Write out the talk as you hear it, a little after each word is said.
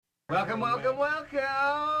Welcome, welcome,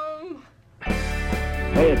 welcome.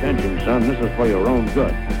 Pay attention, son. This is for your own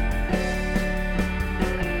good.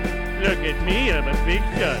 Look at me, I'm a big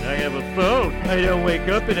shot. I have a phone. I don't wake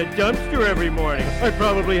up in a dumpster every morning. I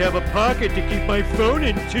probably have a pocket to keep my phone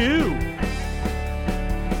in, too.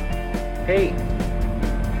 Hey,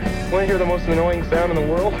 want to hear the most annoying sound in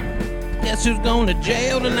the world? Guess who's going to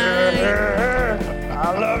jail tonight?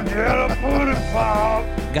 I love jello pudding pop.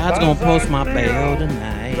 God's gonna post my bail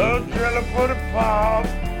tonight. Love jello pudding pop.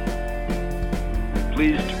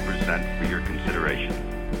 Pleased to present for your consideration.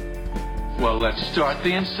 Well, let's start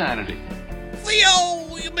the insanity. Theo,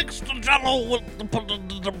 you mixed the jello with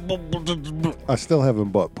the... I still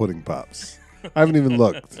haven't bought pudding pops. I haven't even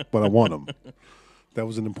looked, but I want them. That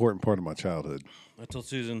was an important part of my childhood. I told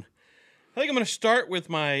Susan, I think I'm going to start with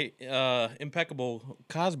my impeccable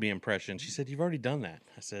Cosby impression. She said, "You've already done that."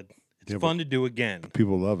 I said, "It's fun to do again."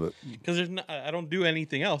 People love it. Because I don't do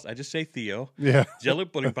anything else. I just say Theo, Yeah. jello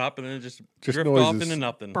pudding pop, and then it just drift noises. off into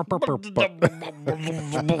nothing.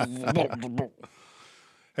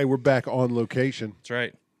 Hey, we're back on location. That's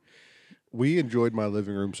right. We enjoyed my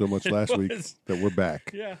living room so much last week that we're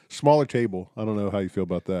back. Yeah. Smaller table. I don't know how you feel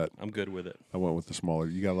about that. I'm good with it. I went with the smaller.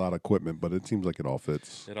 You got a lot of equipment, but it seems like it all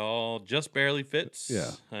fits. It all just barely fits.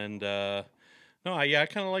 Yeah. And no, I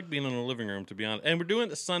kind of like being in the living room, to be honest. And we're doing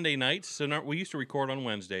it Sunday nights. So we used to record on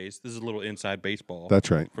Wednesdays. This is a little inside baseball. That's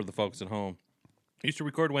right. For the folks at home. We used to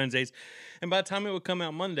record Wednesdays. And by the time it would come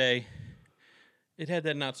out Monday, it had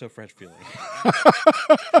that not so fresh feeling.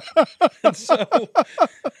 And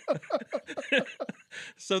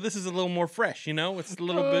so this is a little more fresh, you know? It's a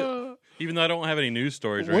little bit, even though I don't have any news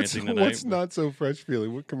stories or anything tonight. What's not so fresh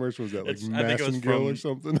feeling? What commercial was that? Like Massengill or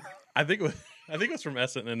something? I think it was from an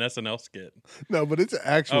SNL skit. No, but it's an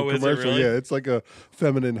actual is it commercial. really? Yeah, it's like a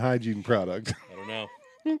feminine hygiene product. I don't know.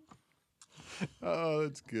 Oh,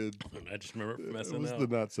 that's good. I just remember it from SNL. It was the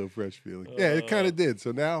not so fresh feeling. Yeah, it kind of did.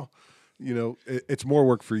 So now, you know, it's more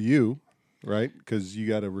work for you, right? Because you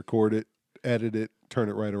got to record it, edit it, turn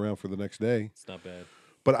it right around for the next day. It's not bad.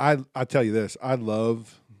 But I tell you this,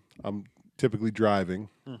 I'm typically driving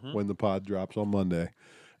when the pod drops on Monday,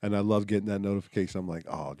 and I love getting that notification. I'm like,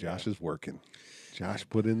 oh, Josh is working. Josh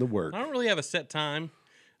put in the work. I don't really have a set time.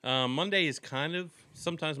 Monday is kind of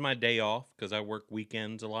sometimes my day off because I work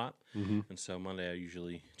weekends a lot. And so Monday I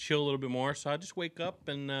usually chill a little bit more. So I just wake up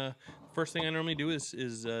and first thing I normally do is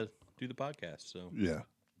do the podcast. So Yeah.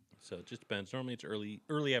 So it just depends. Normally it's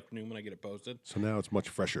early afternoon when I get it posted. So now it's much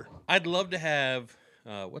fresher. I'd love to have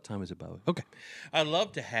what time is it, by the way? Okay. I'd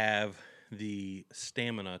love to have the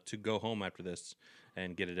stamina to go home after this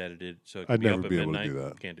and get it edited so it can I'd be never up at be able midnight. to do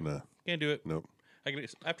that. Can't do No. it. Can't do it. Nope.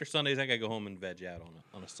 After Sundays, I got to go home and veg out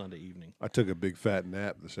on a Sunday evening. I took a big fat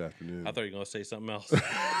nap this afternoon. I thought you were going to say something else.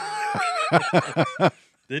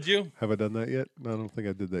 Did you? Have I done that yet? No, I don't think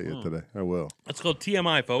I did that yet today. I will. That's called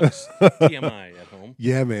TMI, folks. TMI at home.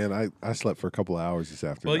 Yeah, man. I slept for a couple of hours this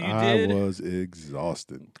afternoon. Well, you did. I was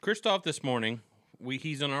exhausted. Christoph this morning,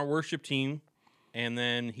 he's on our worship team, and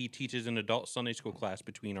then he teaches an adult Sunday school class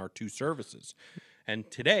between our two services. And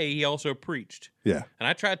today he also preached. Yeah. And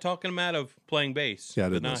I tried talking him out of playing bass. Yeah, I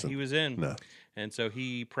but didn't no, listen. he was in. No. And so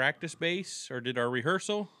he practiced bass or did our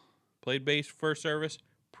rehearsal, played bass first service,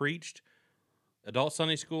 preached, adult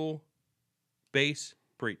Sunday school, bass,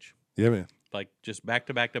 preach. Yeah, man. Like just back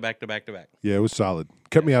to back to back to back to back. Yeah, it was solid.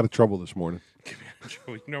 Kept me out of trouble this morning.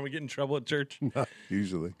 You normally get in trouble at church. Not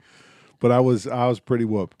usually. But I was pretty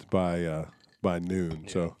whooped by noon. Yeah.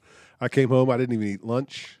 So I came home. I didn't even eat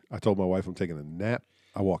lunch. I told my wife I'm taking a nap.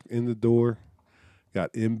 I walked in the door,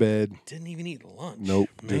 got in bed. Didn't even eat lunch. Nope,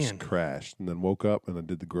 Man. just crashed. And then woke up and I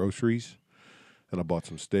did the groceries. And I bought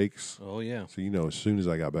some steaks. Oh, yeah. So, as soon as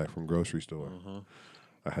I got back from grocery store,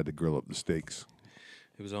 I had to grill up the steaks.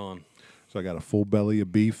 It was on. So I got a full belly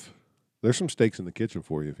of beef. There's some steaks in the kitchen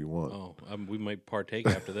for you if you want. Oh, we might partake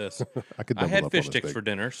after this. I could. I double had up fish on a sticks steak. for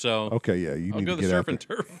dinner, so Okay, yeah, you I'll need go to the get surf out and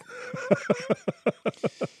turf.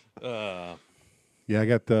 Yeah, I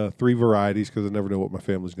got 3 varieties because I never know what my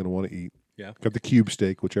family's going to want to eat. Yeah. Got the cube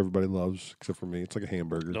steak, which everybody loves except for me. It's like a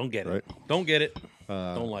hamburger. Don't get right? it. Don't get it.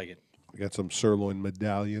 Don't like it. I got some sirloin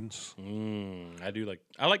medallions.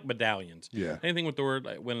 I like medallions. Yeah. Anything with the word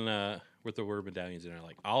with the word medallions in it.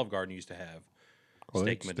 Like Olive Garden used to have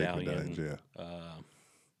steak medallion. Yeah.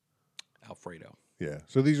 Alfredo. Yeah.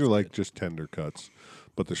 So these are like just tender cuts,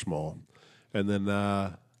 but they're small. And then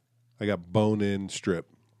I got bone-in strip.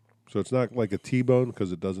 So it's not like a T-bone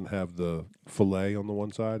because it doesn't have the fillet on the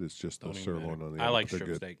one side. It's just the sirloin on the other. I like They're strip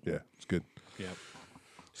good. steak. Yeah, it's good. Yeah.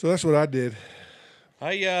 So that's what I did.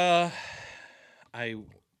 I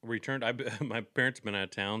returned. My parents have been out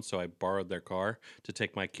of town, so I borrowed their car to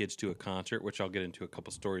take my kids to a concert, which I'll get into a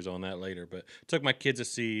couple stories on that later. But took my kids to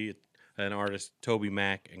see an artist, Toby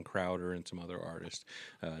Mac and Crowder, and some other artists.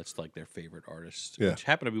 It's like their favorite artists, which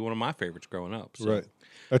happened to be one of my favorites growing up. So. Right.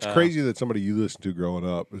 That's crazy that somebody you listened to growing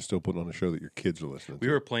up is still putting on a show that your kids are listening to.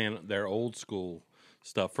 We were playing their old school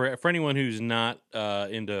stuff. For anyone who's not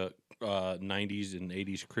into 90s and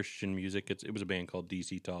 80s Christian music, it was a band called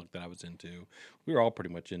DC Talk that I was into. We were all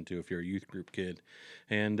pretty much into if you're a youth group kid.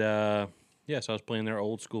 And, so I was playing their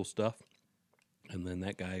old school stuff. And then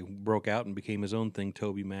that guy broke out and became his own thing,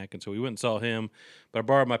 Toby Mac. And so we went and saw him. But I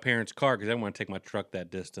borrowed my parents' car because I didn't want to take my truck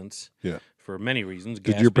that distance. Yeah. For many reasons.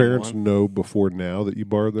 Did your parents know before now that you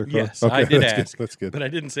borrowed their car? Yes, okay, I did ask. That's good. But I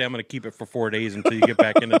didn't say I'm going to keep it for 4 days until you get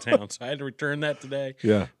back into town. So I had to return that today.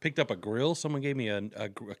 Yeah. Picked up a grill. Someone gave me a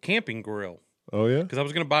camping grill. Oh, yeah? Because I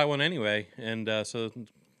was going to buy one anyway. And so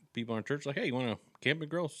people in our church were like, hey, you want a camping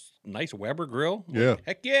grill? Nice Weber grill? Yeah. Like,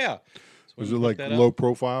 heck yeah. So is it like low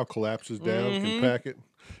profile, collapses down, can pack it?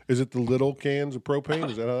 Is it the little cans of propane?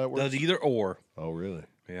 Is that how that works? Does either or. Oh, really?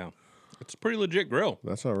 Yeah. It's a pretty legit grill.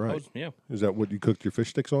 That's all right. Is that what you cooked your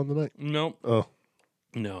fish sticks on tonight? Nope. Oh.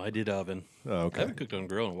 No, I did oven. Oh, okay. I haven't cooked on a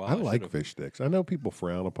grill in a while. I like fish sticks. I know people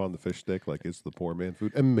frown upon the fish stick like it's the poor man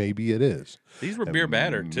food, and maybe it is. These were beer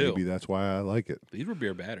battered, too. Maybe that's why I like it. These were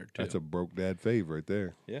beer battered, too. That's a broke dad fave right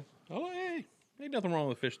there. Yeah. Oh, hey. Ain't nothing wrong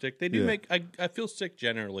with a fish stick. They do make... I feel sick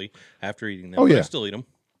generally after eating them, but I still eat them.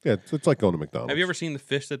 Yeah, it's like going to McDonald's. Have you ever seen the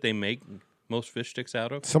fish that they make most fish sticks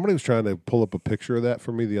out of? Somebody was trying to pull up a picture of that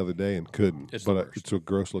for me the other day and couldn't. It's a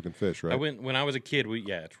gross-looking fish, right? When I was a kid,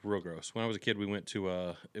 it's real gross. When I was a kid, we went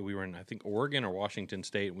to we were in, I think, Oregon or Washington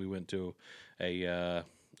State, and we went to a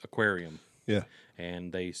aquarium. Yeah.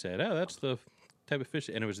 And they said, oh, that's the type of fish,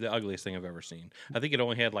 and it was the ugliest thing I've ever seen. I think it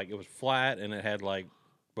only had, it was flat, and it had,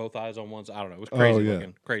 both eyes on one side. I don't know. It was crazy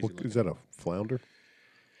looking. Crazy looking. Is that a flounder?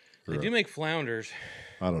 They do make flounders.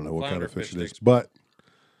 I don't know what kind of fish it is, but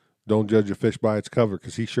don't judge a fish by its cover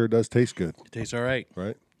because he sure does taste good. It tastes all right.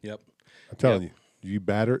 Right? Yep. I'm telling you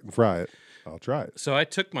batter it and fry it. I'll try it. So I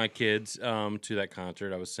took my kids to that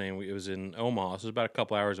concert. I was saying it was in Omaha. So it was about a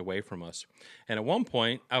couple hours away from us. And at one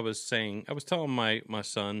point, I was telling my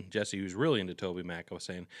son, Jesse, who's really into Toby Mac, I was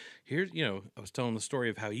saying, I was telling the story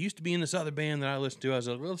of how he used to be in this other band that I listened to. I was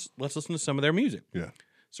like, well, let's listen to some of their music. Yeah.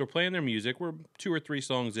 So we're playing their music. We're 2 or 3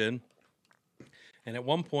 songs in. And at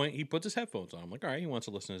one point, he puts his headphones on. I'm like, all right, he wants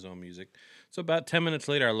to listen to his own music. So about 10 minutes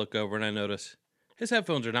later, I look over and I notice his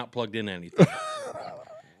headphones are not plugged in anything.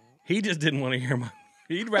 He just didn't want to hear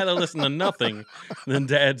he'd rather listen to nothing than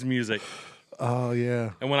Dad's music. Oh,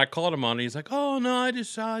 yeah. And when I called him on it, he's like, oh, no, I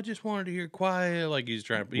just wanted to hear quiet. Like he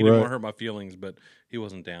didn't want to hurt my feelings, but he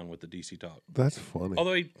wasn't down with the DC Talk. That's funny.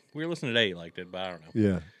 Although we were listening today, he liked it, but I don't know.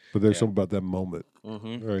 Yeah. But there's something about that moment.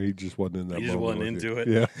 Mm-hmm. Or he just wasn't in that moment. He just wasn't into it.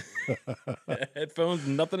 Yeah. Headphones,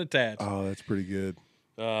 nothing attached. Oh, that's pretty good.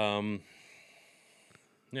 Yeah,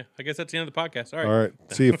 I guess that's the end of the podcast. All right. All right.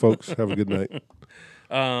 See you, folks. Have a good night.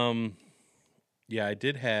 Yeah, I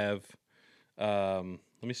did have. Let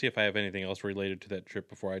me see if I have anything else related to that trip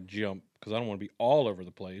before I jump, because I don't want to be all over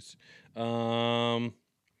the place. No,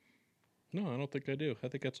 I don't think I do. I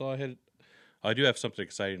think that's all I had. I do have something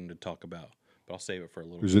exciting to talk about, but I'll save it for a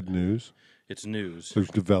little bit. Is it news? It's news. There's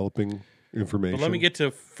developing information. But let me get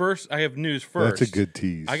to first. I have news first. That's a good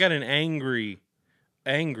tease. I got an angry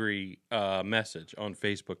message on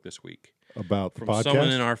Facebook this week. About the from podcast? Someone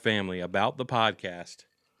in our family about the podcast.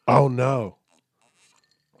 Oh, no.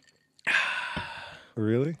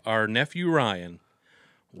 Really? Our nephew Ryan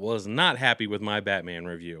was not happy with my Batman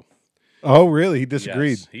review. Oh, really? He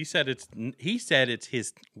disagreed. Yes. He said it's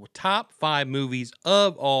his top 5 movies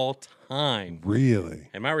of all time. Really?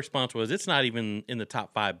 And my response was, it's not even in the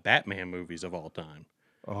top 5 Batman movies of all time.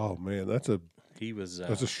 Oh man, that's a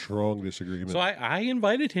strong disagreement. So I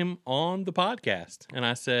invited him on the podcast, and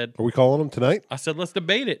I said, "Are we calling him tonight?" I said, "Let's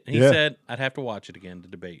debate it." And he said, "I'd have to watch it again to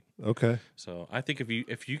debate." Okay. So I think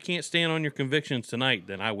if you can't stand on your convictions tonight,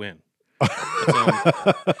 then I win.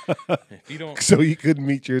 If you don't, so you couldn't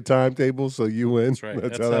meet your timetable, so you win. That's right.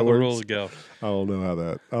 That's how that the works. rules go. I don't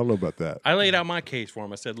know about that. I laid out my case for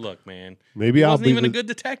him. I said, "Look, man, maybe I wasn't even a good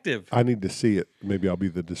detective. I need to see it. Maybe I'll be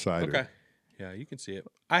the decider." Okay. Yeah, you can see it.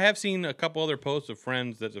 I have seen a couple other posts of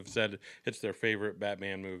friends that have said it's their favorite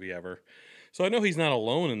Batman movie ever. So I know he's not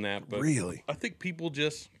alone in that. But really, I think people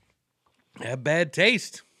just have bad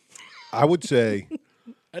taste. I would say.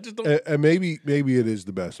 I just don't. And maybe it is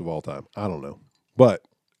the best of all time. I don't know, but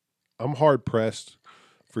I'm hard pressed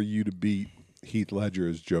for you to beat Heath Ledger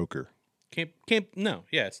as Joker. Can't. No,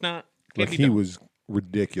 yeah, it's not. Like he was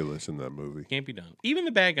ridiculous in that movie. Can't be done. Even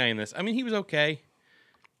the bad guy in this. I mean, he was okay.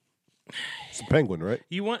 It's the Penguin, right?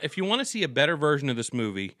 If you want to see a better version of this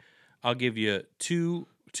movie, I'll give you two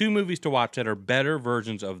movies to watch that are better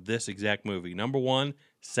versions of this exact movie. Number one,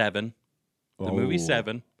 Seven. The movie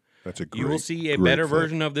Seven. That's a great, you will see a great better flick.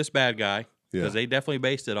 version of this bad guy because Yeah. they definitely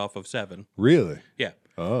based it off of Seven. Really? Yeah.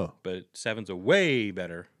 Oh. But Seven's a way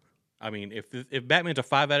better. I mean, if Batman's a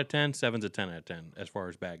 5 out of 10, Seven's a 10 out of 10 as far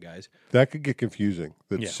as bad guys. That could get confusing.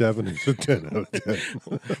 That Yeah. 7 is a 10 out of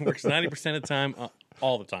 10. Works 90% of the time,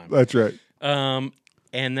 all the time. That's right.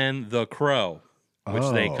 And then The Crow, which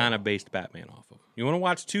they Oh. kind of based Batman off of. You want to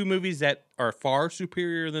watch two movies that are far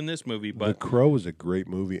superior than this movie, The but Crow is a great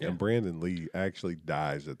movie, and Brandon Lee actually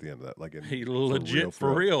dies at the end of that. Like he legit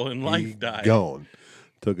for real in life died. Gone.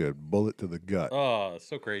 Took a bullet to the gut. Oh, it's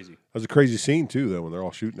so crazy. That was a crazy scene too, though, when they're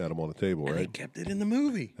all shooting at him on the table, And they right? kept it in the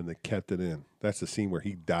movie. And they kept it in. That's the scene where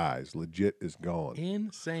he dies. Legit is gone.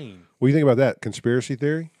 Insane. What do you think about that? Conspiracy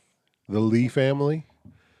theory? The Lee family?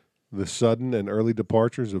 The sudden and early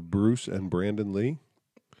departures of Bruce and Brandon Lee?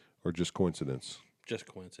 Or just coincidence? Just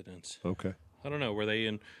coincidence. Okay. I don't know. Were they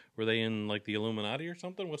in like the Illuminati or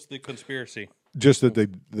something? What's the conspiracy? Just that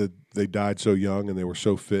they died so young and they were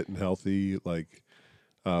so fit and healthy. Like,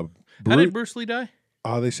 How did Bruce Lee die?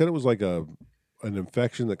 They said it was like an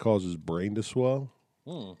infection that causes brain to swell.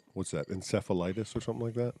 Hmm. What's that? Encephalitis or something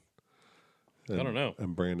like that? I don't know.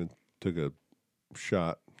 And Brandon took a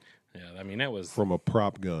shot Yeah, I mean that was from a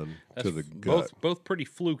prop gun to the gut. both pretty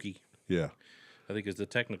fluky. Yeah. I think is the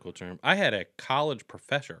technical term. I had a college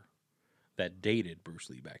professor that dated Bruce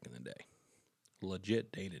Lee back in the day.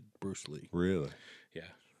 Legit dated Bruce Lee. Really? Yeah.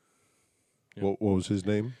 What was his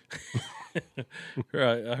name?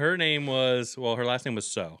 Her name was, her last name was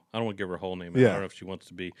So. I don't want to give her whole name. Yeah. I don't know if she wants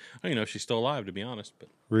to be. I don't even know if she's still alive, to be honest. But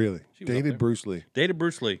Really? She was up Dated there. Bruce Lee. dated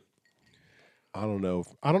Bruce Lee. I don't know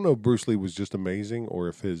if Bruce Lee was just amazing or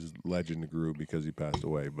if his legend grew because he passed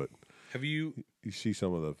away, but Have you see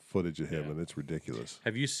some of the footage of him and it's ridiculous.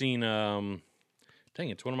 seen? Dang,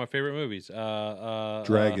 it's one of my favorite movies.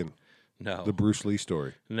 Dragon, No, the Bruce Lee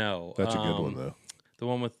story. no, That's a good one though. The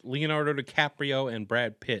one with Leonardo DiCaprio and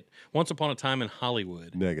Brad Pitt. Once Upon a Time in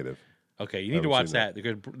Hollywood. Negative. Okay, you need to Haven't watch seen that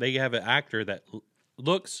because they have an actor that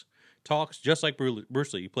looks, talks just like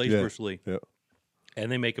Bruce Lee. He plays Yeah. Bruce Lee, Yeah.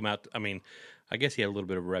 and they make him out. I mean, I guess he had a little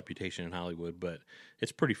bit of a reputation in Hollywood, but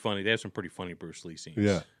it's pretty funny. They have some pretty funny Bruce Lee scenes.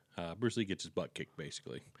 Yeah. Bruce Lee gets his butt kicked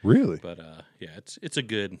basically, Really? but yeah, it's a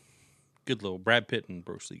good little Brad Pitt and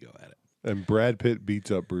Bruce Lee go at it. And Brad Pitt beats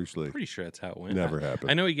up Bruce Lee. Pretty sure that's how it went. Never happened.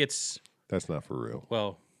 I know he gets. That's not for real.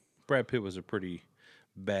 Well, Brad Pitt was a pretty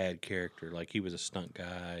bad character. Like he was a stunt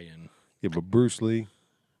guy, and Yeah, but Bruce Lee,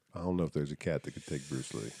 I don't know if there's a cat that could take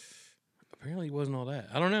Bruce Lee. apparently he wasn't all that.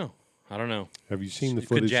 I don't know. Have you seen the Could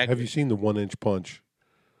footage? Jack- Have you seen the 1-inch punch?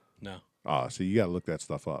 No. So you got to look that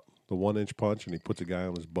stuff up. The 1-inch punch, and he puts a guy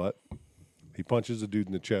on his butt. He punches a dude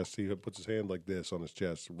in the chest. He puts his hand like this on his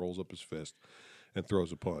chest, rolls up his fist, and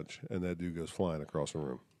throws a punch. And that dude goes flying across the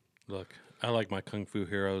room. Look, I like my kung fu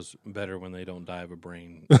heroes better when they don't die of a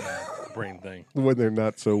brain thing. When they're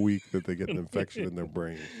not so weak that they get an infection in their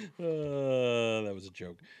brain. That was a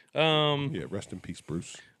joke. Yeah, rest in peace,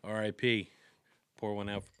 Bruce. R.I.P. Pour one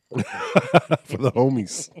out. For the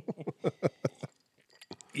homies.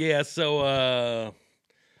 Yeah, so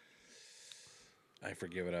I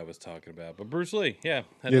forget what I was talking about, but Bruce Lee, yeah.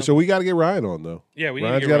 Yeah, so we got to get Ryan on, though. Yeah, we need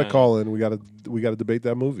Ryan's to got get to call in. We got to debate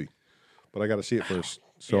that movie. But I got to see it first,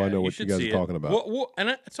 so I know what you should guys see are it. talking about. Well,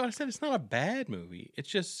 so I said it's not a bad movie. It's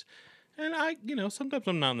just, and sometimes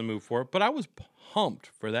I'm not in the mood for it, but I was pumped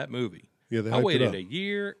for that movie. Yeah, they I hyped it waited up. a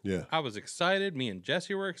year. Yeah. I was excited. Me and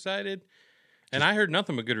Jesse were excited, and I heard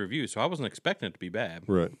nothing but good reviews, so I wasn't expecting it to be bad.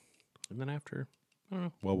 Right. And then after, I don't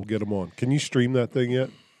know. Well, we'll get them on. Can you stream that thing yet,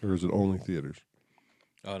 or is it only theaters?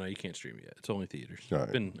 Oh no, you can't stream it yet. It's only theaters. All right.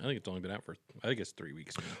 I think it's only been out for. I think it's 3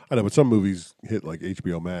 weeks now. I know, but some movies hit like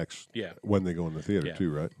HBO Max. Yeah. When they go in the theater Yeah.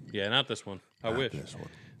 too, right? Yeah, not this one. I Not wish. this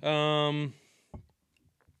one.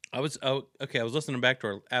 I was listening back to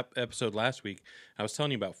our episode last week. I was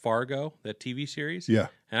telling you about Fargo, that TV series. Yeah.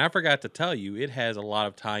 And I forgot to tell you, it has a lot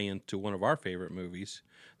of tie-in to one of our favorite movies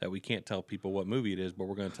that we can't tell people what movie it is, but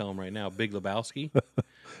we're going to tell them right now. Big Lebowski.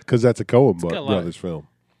 Because that's a Coen got a lot of- Brothers film.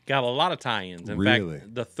 Got a lot of tie-ins. In Really?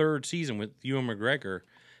 fact, the third season with Ewan McGregor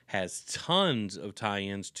has tons of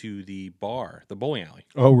tie-ins to the bar, the bowling alley.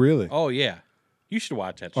 Oh, really? Oh, yeah. You should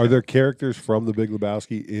watch that show. Are there characters from The Big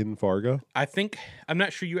Lebowski in Fargo? I'm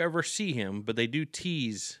not sure you ever see him, but they do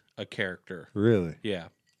tease a character. Really? Yeah,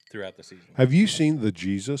 throughout the season. Have you seen The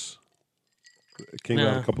Jesus? It came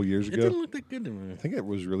out No. a couple years It ago. didn't look that good to me. I think it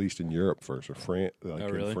was released in Europe first, or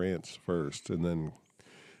really? in France first, and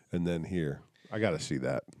then here. I got to see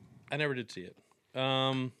that. I never did see it.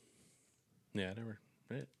 Yeah, I never.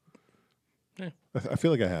 I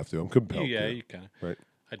feel like I have to. I'm compelled. Yeah, to. you kind of. Right.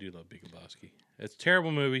 I do love Big Lebowski. It's a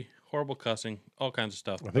terrible movie, horrible cussing, all kinds of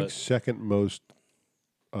stuff. I think but second most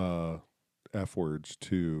F words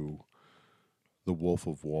to The Wolf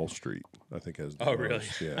of Wall Street. I think has. The oh, really?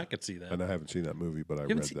 most. Yeah, I could see that. and I haven't seen that movie, but I read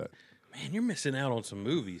haven't seen- that. Man, you're missing out on some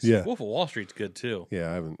movies. Yeah. Wolf of Wall Street's good too.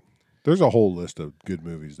 Yeah, I haven't. There's a whole list of good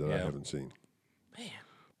movies that I Yeah. haven't seen. Man.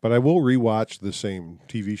 But I will rewatch the same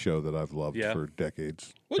TV show that I've loved Yeah. for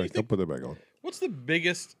decades. What do you Like, think- I'll put that back on. What's the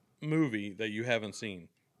biggest movie that you haven't seen?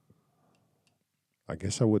 I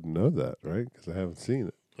guess I wouldn't know that, right? Because I haven't seen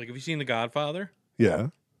it. Like, have you seen The Godfather? Yeah,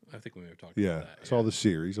 I think we may have talked yeah. about that. I saw the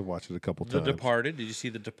series. I've watched it a couple The times. Departed. Did you see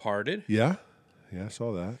The Departed? Yeah, yeah. I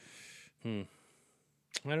saw that.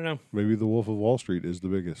 I don't know. Maybe The Wolf of Wall Street is the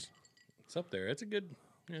biggest. It's up there. It's a good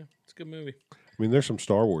movie. I mean, there's some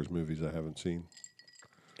Star Wars movies I haven't seen.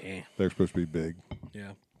 Eh. They're supposed to be big,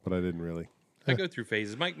 Yeah. but I didn't really. I go through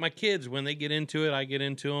phases. My kids, when they get into it, I get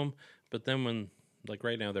into them. But then when, like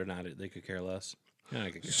right now, they're not. They could care less. Yeah,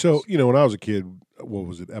 I could care So less. when I was a kid, what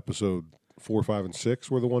was it? Episode 4, 5, and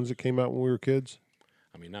 6 were the ones that came out when we were kids.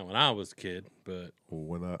 I mean, not when I was a kid, but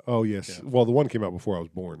Oh yes, Yeah. well the one came out before I was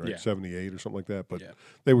born, right? Yeah. 78 or something like that. But Yeah.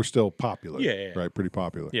 they were still popular, Yeah. right? Pretty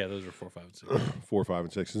popular. yeah, those were 4, 5, and 6. 4, 5,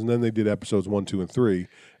 and 6, and then they did episodes 1, 2, and 3,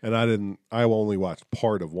 and I only watched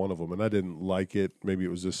part of one of them, and I didn't like it. Maybe it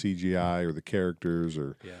was the CGI or the characters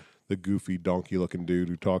or Yeah. the goofy donkey looking dude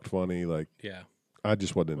who talked funny. Like Yeah. I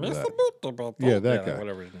just wasn't into that. Yeah, Yeah, that guy.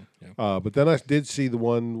 Whatever his name. Yeah. But then I did see the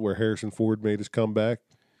one where Harrison Ford made his comeback.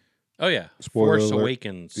 Oh yeah, Spoiler Force alert.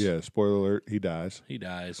 Awakens. Yeah, spoiler alert, he dies. He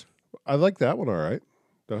dies. I like that one. All right,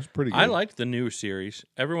 that was pretty good. I liked the new series.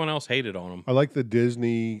 Everyone else hated on him. I like the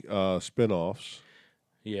Disney spin-offs.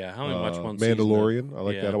 Yeah, I only watched one season. Mandalorian. I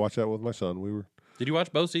like Yeah. that. I watched that with my son. Did you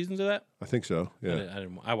watch both seasons of that? I think so. I Yeah.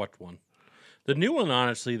 didn't. I watched one. The new one,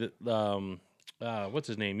 honestly, what's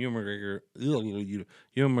his name? Ewan McGregor.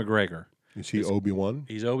 Ewan McGregor. You see Obi-Wan?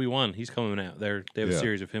 He's Obi-Wan. He's coming out. They have a Yeah.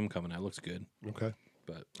 series of him coming out. Looks good. Okay.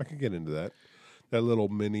 But I can get into that. That little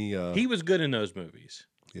mini. he was good in those movies.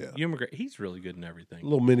 Yeah. Ewan McGregor. He's really good in everything.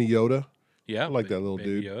 Little mini Yoda. Yeah, I like that little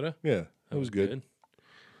Baby dude. Yoda. Yeah, that was good.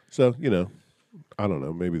 So I don't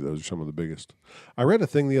know. Maybe those are some of the biggest. I read a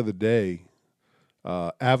thing the other day.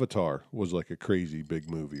 Avatar was like a crazy big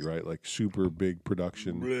movie, right? Like super big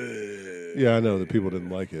production. Yeah, I know that people didn't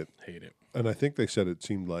like it. Hate it. And I think they said it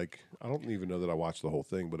seemed like, I don't even know that I watched the whole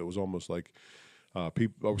thing, but it was almost like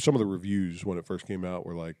people. Some of the reviews when it first came out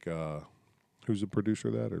were like, who's the producer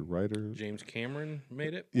of that or writer? James Cameron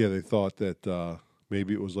made it. Yeah, they thought that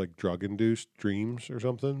maybe it was like drug-induced dreams or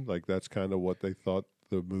something. Like that's kind of what they thought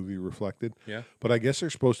the movie reflected. Yeah. But I guess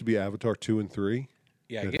there's supposed to be Avatar 2 and 3.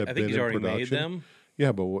 Yeah, that have I been think he's in already made production. them.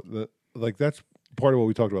 Yeah, but like that's part of what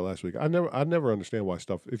we talked about last week. I never understand why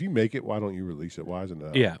stuff. If you make it, why don't you release it? Why isn't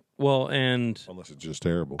that? Yeah. Well, and Unless it's just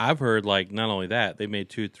terrible. I've heard like not only that they made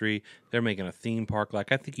 2, 3. They're making a theme park.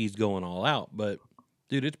 Like I think he's going all out. But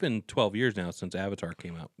dude, it's been 12 years now since Avatar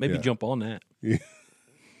came out. Maybe Yeah. jump on that.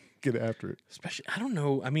 Get after it. Especially, I don't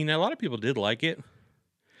know. I mean, a lot of people did like it.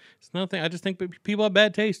 It's another thing. I just think people have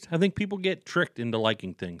bad taste. I think people get tricked into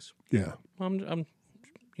liking things. Yeah, I'm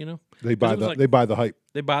they buy it was the like- they buy the hype.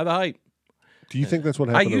 they buy the hype. Do you think that's what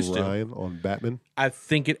I happened used to to. Ryan on Batman? I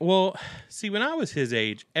think it. Well, see, when I was his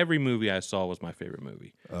age, every movie I saw was my favorite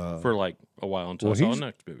movie for like a while until well, I saw he's- the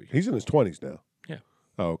next movie. He's in his 20s now. Yeah.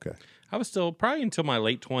 Oh, okay. I was still probably until my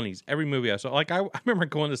late 20s. Every movie I saw, like I remember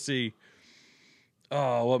going to see.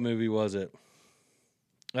 Oh, what movie was it?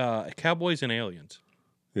 Cowboys and Aliens.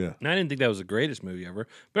 Yeah. And I didn't think that was the greatest movie ever,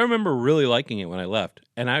 but I remember really liking it when I left.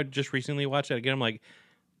 And I just recently watched it again. I'm like,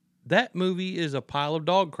 that movie is a pile of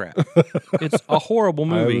dog crap. It's a horrible I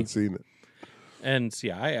movie. haven't seen it. And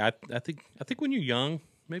see, I think when you're young,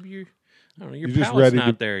 maybe your You're just palate's ready not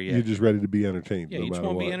to, there yet. You're just ready to be entertained. Yeah, no you just matter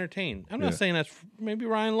want to be what. entertained. I'm Yeah. not saying that's maybe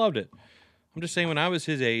Ryan loved it. I'm just saying when I was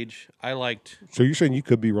his age, I liked. So you're saying you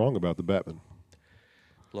could be wrong about the Batman?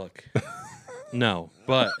 Look, no,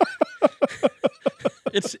 but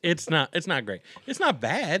it's not great. It's not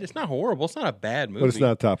bad. It's not horrible. It's not a bad movie. But it's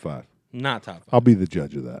not top 5. Not top 5. I'll be the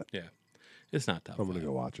judge of that. Yeah, it's not top I'm 5. going to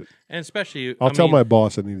go watch it. And especially, I'll I tell mean, my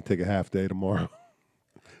boss I need to take a half day tomorrow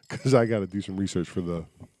because I got to do some research for the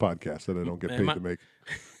podcast that I don't get Man, paid my- to make.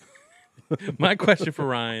 My question for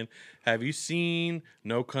Ryan: have you seen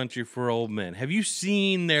No Country for Old Men? Have you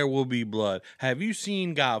seen There Will Be Blood? Have you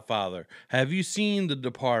seen Godfather? Have you seen The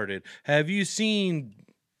Departed? Have you seen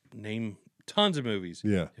name tons of movies?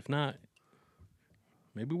 Yeah. If not,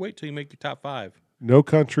 maybe wait till you make your top 5. No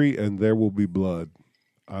Country and There Will Be Blood.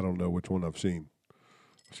 I don't know which one I've seen.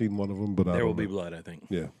 I've seen one of them, but I There don't Will Be know. Blood, I think.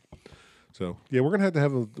 Yeah. So yeah, we're gonna have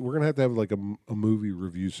to have like a movie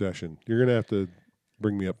review session. You're gonna have to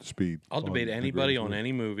bring me up to speed. I'll debate the anybody greatest on movie.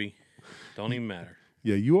 any movie. Don't even matter.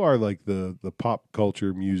 Yeah, you are like the pop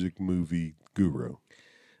culture music movie guru.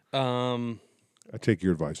 I take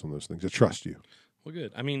your advice on those things. I trust you. Well,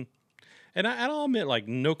 good. I mean, and I'll admit, like,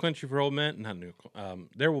 No Country for Old Men,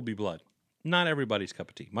 There Will Be Blood. Not everybody's cup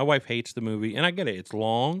of tea. My wife hates the movie, and I get it. It's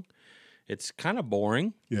long. It's kind of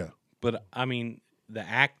boring. Yeah. But, I mean, the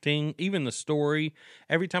acting, even the story,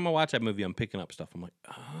 every time I watch that movie, I'm picking up stuff. I'm like,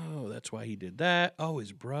 oh, that's why he did that. Oh,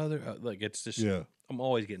 his brother. Like, it's just, Yeah. I'm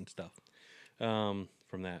always getting stuff from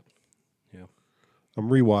that. Yeah. I'm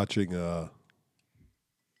rewatching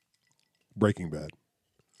Breaking Bad.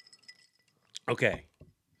 Okay.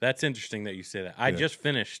 That's interesting that you say that. I just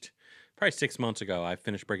finished, probably 6 months ago, I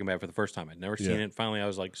finished Breaking Bad for the first time. I'd never seen it. Finally, I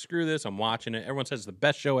was like, screw this. I'm watching it. Everyone says it's the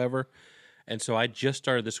best show ever. And so I just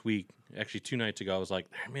started this week, actually 2 nights ago. I was like,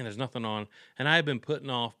 man, there's nothing on. And I had been putting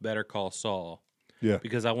off Better Call Saul. Yeah.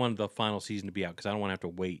 Because I wanted the final season to be out because I don't want to have to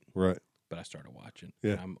wait. Right. But I started watching.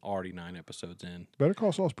 Yeah. And I'm already 9 episodes in. Better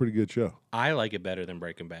Call Saul's a pretty good show. I like it better than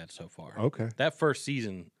Breaking Bad so far. Okay. That first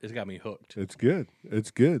season has got me hooked. It's good. It's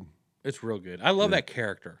good. It's real good. I love that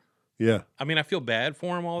character. Yeah. I mean, I feel bad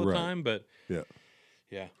for him all the Right. time, but Yeah.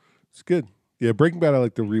 yeah. It's good. Yeah, Breaking Bad I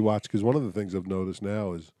like to rewatch because one of the things I've noticed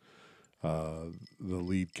now is the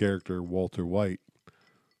lead character, Walter White.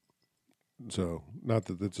 So, not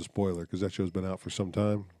that that's a spoiler because that show's been out for some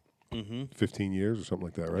time. 15 years or something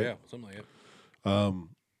like that, right? Yeah, something like it.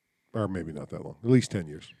 Or maybe not that long. At least 10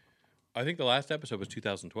 years. I think the last episode was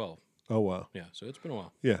 2012. Oh, wow. Yeah, so it's been a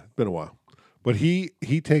while. Yeah, it's been a while. But he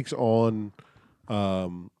takes on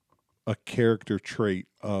a character trait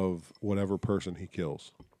of whatever person he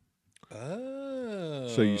kills. Oh.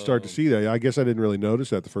 So you start to see that. I guess I didn't really notice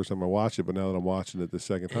that the first time I watched it, but now that I'm watching it the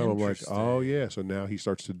second time, I'm like, oh, yeah. So now he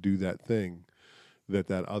starts to do that thing that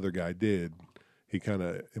other guy did. He kind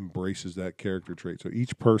of embraces that character trait. So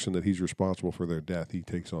each person that he's responsible for their death, he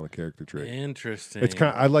takes on a character trait. Interesting. It's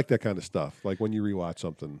I like that kind of stuff. Like when you rewatch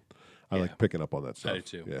something, I like picking up on that stuff. I do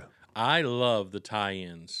too. Yeah. I love the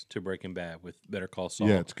tie-ins to Breaking Bad with Better Call Saul.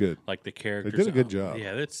 Yeah, it's good. Like the characters. They did a good job.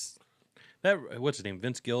 Yeah, what's his name?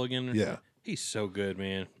 Vince Gilligan? Yeah. He's so good,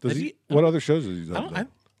 man. Does he? What other shows has he done?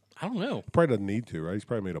 I don't know. Probably doesn't need to, right? He's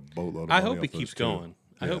probably made a boatload of money. I hope off he those keeps two. going.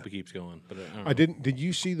 I Yeah. hope he keeps going. But I don't know. I didn't. Did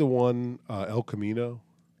you see the one El Camino?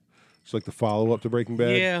 It's like the follow up to Breaking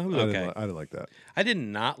Bad. Yeah, it was okay. I didn't like that. I did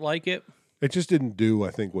not like it. It just didn't do, I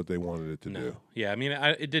think, what they wanted it to No. do. Yeah, I mean,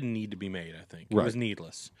 it didn't need to be made, I think. It Right. was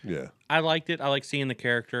needless. Yeah. I liked it. I like seeing the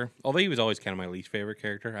character. Although he was always kind of my least favorite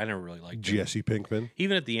character. I never really liked him. Jesse Pinkman.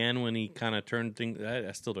 Even at the end when he kind of turned things,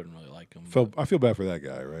 I still didn't really like him. I feel bad for that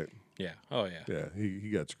guy, right? Yeah. Oh, yeah. Yeah, he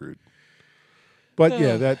got screwed. But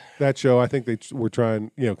yeah, that show, I think they were trying,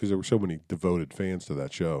 because there were so many devoted fans to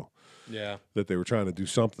that show Yeah. that they were trying to do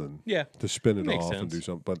something Yeah. to spin it Makes off and sense. do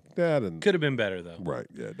something. But that and Could have been better, though. right,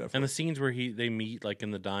 yeah, definitely. And the scenes where they meet, like,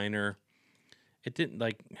 in the diner, it didn't,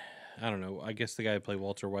 like, I don't know. I guess the guy who played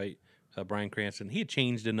Walter White, Bryan Cranston, he had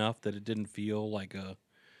changed enough that it didn't feel like a...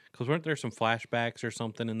 Because weren't there some flashbacks or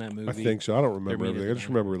something in that movie? I think so. I don't remember meeting everything. at I the just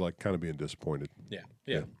diner. remember like kind of being disappointed.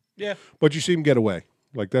 Yeah. But you see him get away.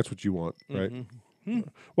 Like that's what you want, right?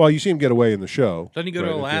 Well, you see him get away in the show. Doesn't he go right,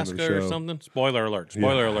 to at the end of the Alaska or show. something? Spoiler alert. Yeah,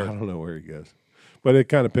 Spoiler I alert. don't know where he goes, but it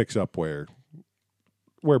kind of picks up where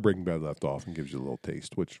Breaking Bad left off and gives you a little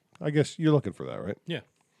taste, which I guess you're looking for that, right? Yeah.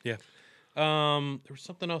 There was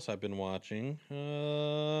something else I've been watching.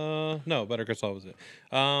 No, Better Call Saul was it.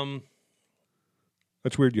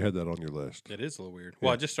 That's weird. You had that on your list. It is a little weird.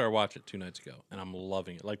 Well, I just started watching it 2 nights ago, and I'm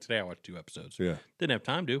loving it. Like today, I watched 2 episodes. Yeah. Didn't have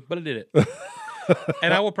time to, but I did it.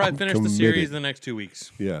 And I will probably finish the series committed. in the next 2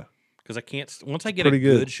 weeks Yeah. because I can't. Once I get Pretty a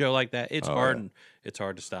good good. show like that, it's Oh, hard. yeah. And it's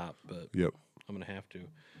hard to stop, but Yep. I'm gonna have to.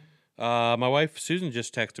 My wife Susan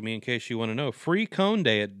just texted me in case you want to know. Free cone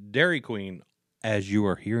day at Dairy Queen. As you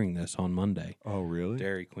are hearing this on Monday, Oh, really?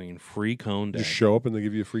 Dairy Queen free cone day. Just show up and they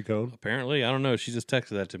give you a free cone. Apparently, I don't know. She just texted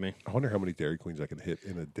that to me. I wonder how many Dairy Queens I can hit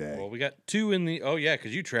in a day. Well, we got 2 in the. Oh yeah,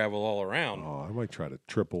 because you travel all around. Oh, I might try to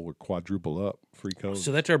triple or quadruple up free cones.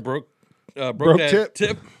 So that's our broke Broke dad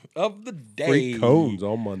tip. of the day. Free cones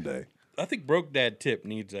on Monday. I think broke dad tip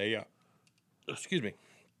needs a. Excuse me.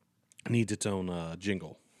 Needs its own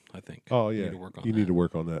jingle. I think. Oh We yeah, need to work on you that. need to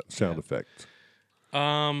work on that sound effect.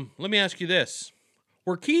 Let me ask you this: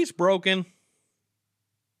 were keys broken?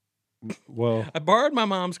 Well, I borrowed my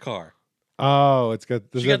mom's car. oh, it's got.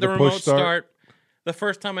 Does She it got have the push remote start. The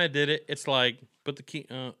first time I did it, it's like, but the key.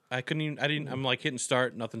 I couldn't even. I didn't. I'm like hitting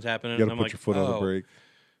start. Nothing's happening. You got to I'm put like, your foot on the oh. brake.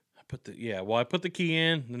 I put the key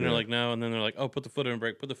in, and they're Yeah. like, no, and then they're like, oh, put the foot in the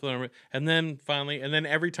brake, put the foot in the brake, and then finally, and then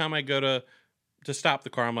every time I go to stop the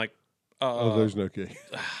car, I'm like, Oh, there's no key.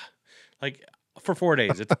 like for 4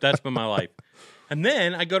 days, that's been my life. And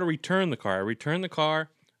then I go to return the car. I return the car.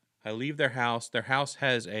 I leave their house. Their house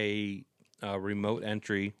has a remote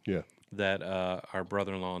entry Yeah. that our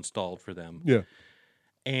brother-in-law installed for them. Yeah.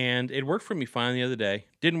 And it worked for me fine the other day.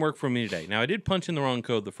 Didn't work for me today. Now, I did punch in the wrong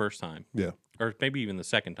code the first time. Yeah. Or maybe even the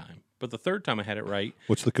second time. But the third time I had it right.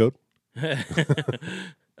 What's the code?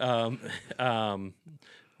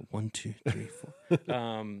 1, 2, 3, 4.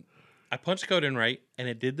 I punched the code in right, and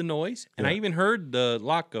it did the noise. And I even heard the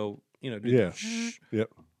lock go, do Yeah. the shh. Yep.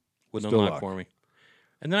 Wouldn't Still unlock locked. for me.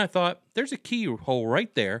 And then I thought, there's a keyhole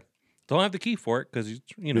right there. Don't have the key for it because,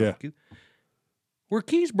 Yeah. Were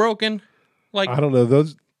keys broken? Like, I don't know.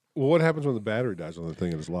 Those. Well, what happens when the battery dies on the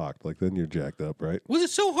thing and it's locked? Like, then you're jacked up, right? was it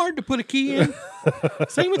so hard to put a key in?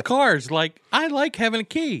 Same with cars. Like, I like having a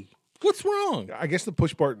key. What's wrong? I guess the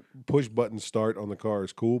push button start on the car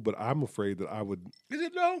is cool, but I'm afraid that Is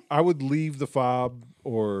it no? I would leave the fob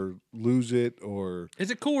or lose it, or Is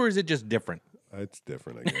it cool or is it just different? it's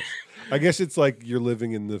different. I guess. I guess it's like you're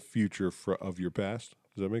living in the future of your past.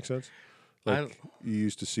 Does that make sense? Like you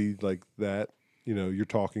used to see like that. Your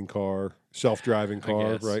talking car, self-driving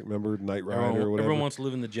car, guess. right? Remember Knight Rider or whatever? Everyone wants to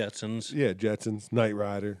live in the Jetsons. Yeah, Jetsons, Knight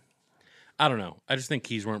Rider. I don't know. I just think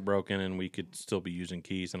keys weren't broken and we could still be using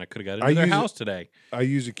keys, and I could have got I into their use house today. I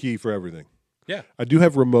use a key for everything. Yeah. I do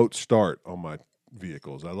have remote start on my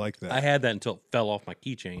vehicles. I like that. I had that until it fell off my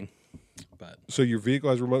keychain. But So your vehicle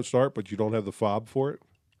has remote start, but you don't have the fob for it?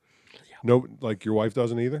 Yeah. No, like your wife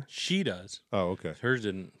doesn't either? she does. Oh, okay. Hers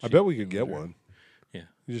didn't. I bet we could get one. Yeah.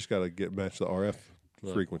 You just got to match the RF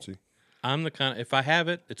frequency. I'm the kind if I have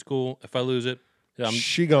it, it's cool. If I lose it,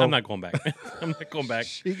 She gone. I'm not going back. I'm not going back.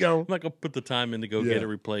 She gone. I'm not going to put the time in to go Yeah. get it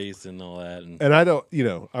replaced and all that. And And I don't,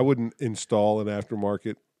 I wouldn't install an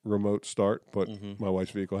aftermarket remote start, but Mm-hmm. my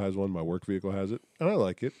wife's vehicle has one. My work vehicle has it. And I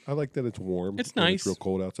like it. I like that it's warm. It's when nice. It's real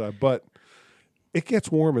cold outside. But it gets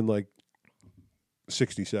warm in like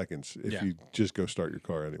 60 seconds if Yeah. you just go start your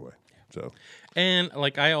car anyway. So, And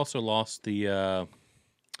like I also lost the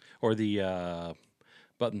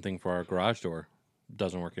button thing for our garage door.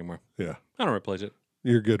 Doesn't work anymore. yeah. I don't replace it.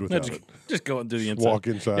 You're good without Just, it. just go and do the inside. Walk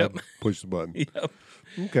inside, Yep. push the button. Yep.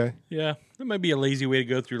 Okay. Yeah. That might be a lazy way to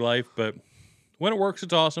go through life, but when it works,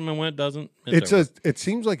 it's awesome, and when it doesn't, it's over. It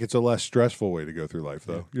seems like it's a less stressful way to go through life,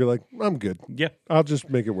 though. You're like, I'm good. Yeah. I'll just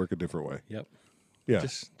make it work a different way. Yep. Yeah,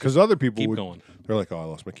 Just because other people keep would. going. They're like, "Oh, I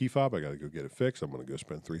lost my key fob. I got to go get it fixed. I'm going to go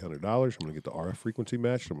spend $300. I'm going to get the RF frequency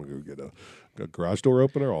matched. I'm going to go get a garage door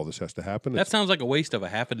opener. All this has to happen." That sounds like a waste of a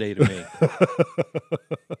half a day to me.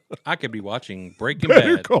 I could be watching Breaking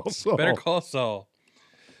Better Bad. Call Saul. Better Call Saul.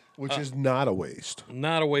 Which is not a waste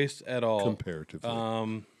Not a waste at all. comparatively.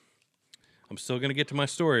 I'm still going to get to my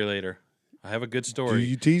story later. I have a good story.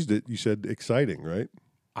 You teased it. You said exciting, right?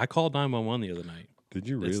 I called 911 the other night. Did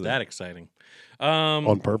you really? It's that exciting.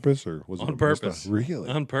 On purpose, or was it On a missed purpose. out? Really?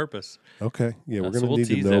 On purpose. Okay. Yeah, we're So going to we'll need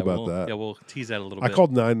to tease know that. about that. Yeah, we'll tease that a little I bit.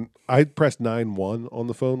 called 9. I pressed 9-1 on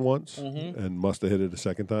the phone once Mm-hmm. and must have hit it a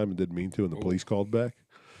second time and didn't mean to, and the police called back.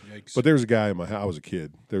 Yikes. But there was a guy in my house. I was a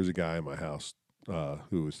kid. There was a guy in my house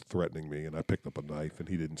who was threatening me, and I picked up a knife, and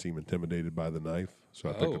he didn't seem intimidated by the knife. So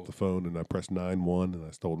I picked Oh. up the phone and I pressed 9-1, and I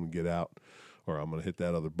told him to get out, or I'm going to hit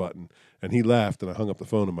that other button. And he laughed, and I hung up the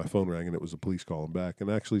phone, and my phone rang, and it was the police calling back, and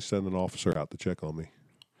actually sent an officer out to check on me.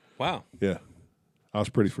 Wow. Yeah, I was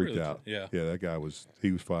pretty freaked Really? out. Yeah. That guy was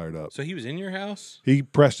fired up. So he was in your house? He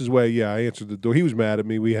pressed his way. Yeah, I answered the door. He was mad at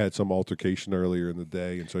me. We had some altercation earlier in the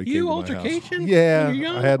day, and so he You came to altercation? my house. Yeah, When you were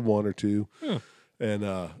young? I had one or two. Huh.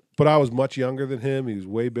 And but I was much younger than him. He was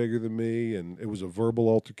way bigger than me, and it was a verbal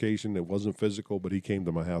altercation. It wasn't physical, but he came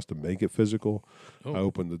to my house to make it physical. Oh. I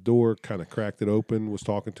opened the door, kind of cracked it open, was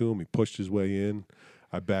talking to him. He pushed his way in.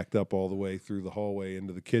 I backed up all the way through the hallway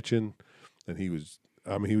into the kitchen, and he was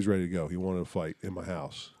ready to go. He wanted to fight in my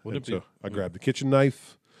house. Would And it be- so I grabbed the kitchen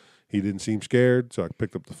knife. He didn't seem scared, so I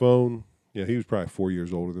picked up the phone. Yeah, he was probably 4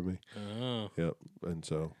 years older than me. Oh. Yep. And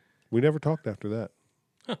so we never talked after that.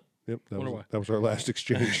 Huh. Yep. Wonder why. That was our last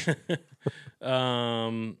exchange.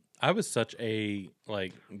 I was such a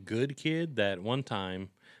good kid that one time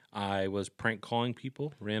I was prank calling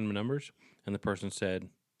people, random numbers, and the person said,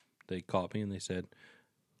 they caught me and they said,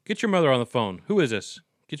 "Get your mother on the phone. Who is this?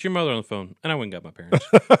 Get your mother on the phone." And I went and got my parents.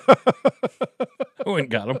 I went and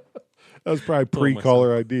got them. That was probably Told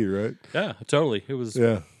pre-caller ID, right? Yeah, totally. It was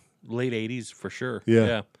Yeah. late 80s for sure.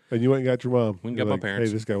 Yeah. And you went and got your mom. Went and You're got my like, parents.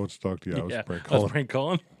 Hey, this guy wants to talk to you. I was Yeah, prank I calling. was prank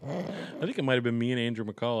calling. I think it might have been me and Andrew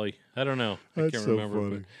McCauley. I don't know. I That's can't so remember.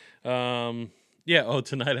 funny. But, Yeah. Oh,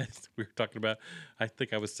 tonight we were talking about. I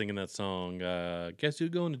think I was singing that song. Guess who's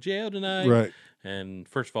going to jail tonight? Right. And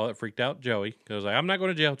first of all, it freaked out Joey because I'm not going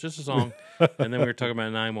to jail, just a song. And then we were talking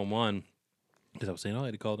about 911 because I was saying, I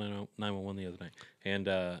had to call 911 the other night, and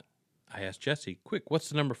I asked Jesse, "Quick, what's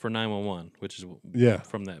the number for 911?" Which is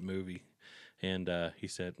from that movie, and he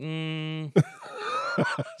said,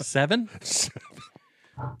 7.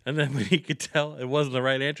 And then when he could tell it wasn't the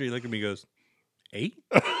right answer, he looked at me and goes, 8?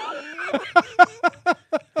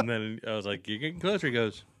 And then I was like, "You're getting closer." He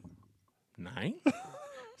goes, 9? I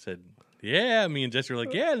said, "Yeah." Me and Jesse were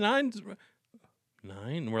like, "Yeah, 9's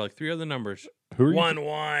 9." And we're like, 3 other numbers. Who are you?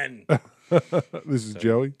 1. This is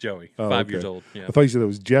Joey? Joey, Oh, 5 okay. years old. Yeah. I thought you said it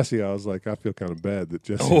was Jesse. I was like, I feel kind of bad that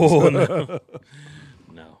Jesse. Oh, no.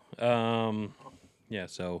 No. Yeah,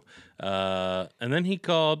 so, and then he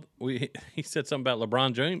called, he said something about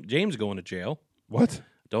LeBron James going to jail. What?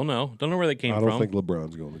 Don't know where they came I from. don't think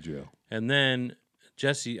LeBron's going to jail. And then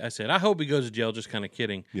Jesse, I said, I hope he goes to jail, just kind of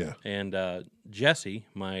kidding. Yeah. And Jesse,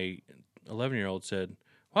 my 11-year-old, said,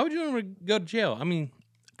 why would you want to go to jail? I mean,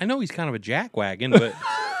 I know he's kind of a jackwagon, but...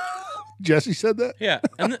 Jesse said that? Yeah.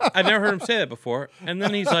 And I've never heard him say that before. And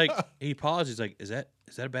then he's like, he paused. He's like, is that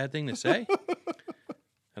a bad thing to say?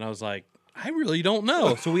 And I was like, I really don't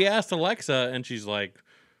know. So we asked Alexa, and she's like,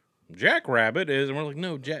 Jackrabbit is. And we're like,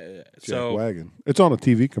 no, so Wagon. It's on a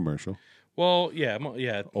TV commercial. Well, yeah.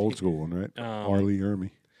 Old school one, right? Arlie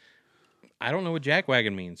Ermy. I don't know what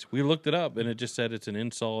jackwagon means. We looked it up, and it just said it's an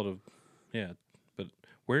insult of, But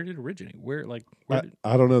where did it originate?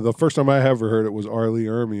 I don't know. The first time I ever heard it was Arlie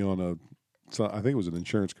Ermy on I think it was an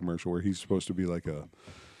insurance commercial where he's supposed to be like a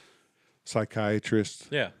psychiatrist.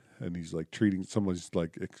 Yeah. And he's like treating someone's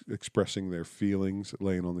like expressing their feelings,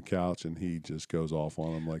 laying on the couch, and he just goes off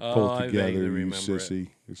on them like, "Pull it together, you sissy,"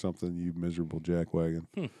 or something. You miserable jackwagon.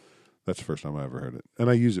 That's the first time I ever heard it, and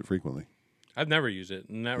I use it frequently. I've never used it,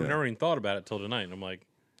 and never even thought about it till tonight. And I'm like,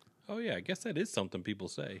 oh yeah, I guess that is something people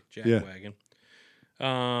say, jackwagon.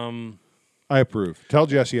 I approve. Tell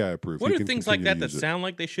Jesse I approve. What He are can things like continue that to that use sound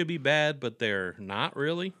like they should be bad, but they're not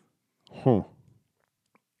really? Huh.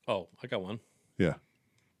 Oh, I got one. Yeah.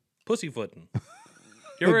 Pussyfooting.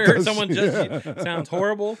 You ever heard someone just sounds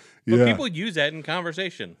horrible? But Yeah. people use that in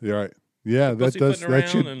conversation. You're right. Yeah, that does. Pussyfooting That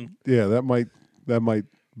should. around Yeah,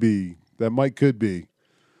 could be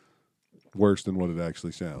worse than what it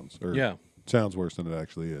actually sounds. Or sounds worse than it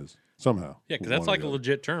actually is somehow. Yeah, because that's like a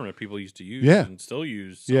legit term that people used to use and still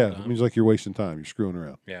use. Yeah, sometimes. it means like you're wasting time. You're screwing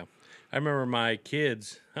around. Yeah. I remember my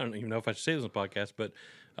kids, I don't even know if I should say this on the podcast, but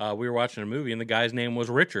we were watching a movie and the guy's name was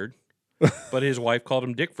Richard, but his wife called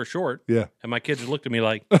him Dick for short. Yeah. And my kids looked at me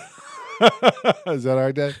like, is that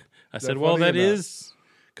our dad? I said, well, that is,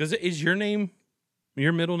 because is your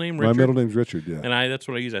middle name Richard? My middle name's Richard, yeah. And that's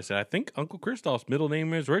what I use. I said, I think Uncle Christoph's middle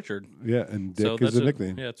name is Richard. Yeah, and Dick is a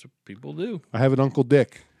nickname. Yeah, that's what people do. I have an Uncle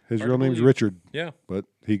Dick. His real name's Richard. Yeah. But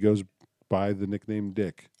he goes by the nickname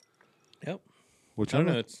Dick. Yep. Which I don't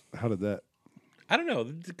know. How did that? I don't know,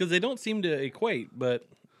 because they don't seem to equate, but.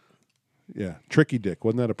 Yeah. Tricky Dick.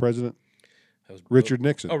 Wasn't that a president? That was Richard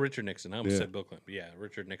Nixon. Oh, Richard Nixon. I almost said Bill Clinton. Yeah,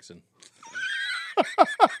 Richard Nixon. What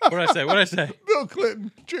did I say? Bill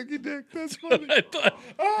Clinton. Tricky Dick. That's funny. I thought.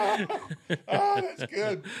 That's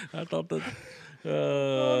good. I thought that.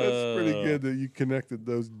 That's pretty good that you connected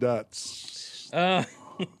those dots.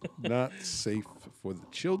 Not safe for the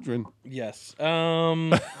children. Yes.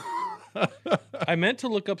 I meant to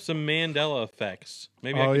look up some Mandela effects.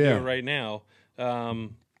 Maybe I can do it right now.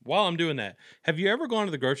 While I'm doing that, have you ever gone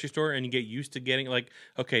to the grocery store and you get used to getting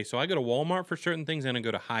okay, so I go to Walmart for certain things and I go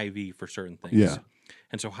to Hy-Vee for certain things. Yeah.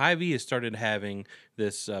 And so Hy-Vee has started having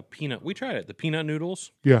this peanut. We tried it, the peanut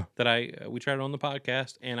noodles. Yeah. That we tried it on the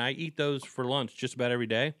podcast, and I eat those for lunch just about every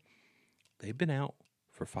day. They've been out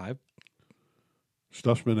for 5.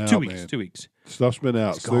 Stuff's been out, 2 weeks. man. 2 weeks. Stuff's been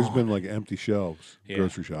out. It's So there's gone. been like empty shelves Yeah.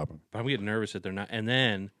 grocery shopping. But I'm getting nervous that they're not. And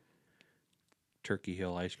then Turkey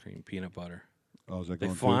Hill ice cream, peanut butter. Oh, is that They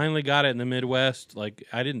going finally got it in the Midwest. Like,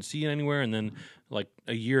 I didn't see it anywhere. And then, like,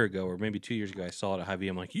 a year ago or maybe 2 years ago, I saw it at Hy-Vee.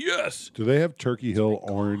 I'm like, yes! Do they have Turkey Hill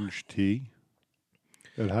orange tea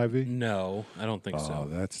at Hy-Vee? No, I don't think Oh, so.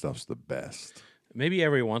 that stuff's the best. Maybe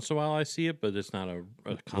every once in a while I see it, but it's not a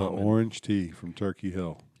The common. orange tea from Turkey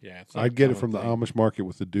Hill. Yeah, it's not I'd a get it common from the thing. Amish market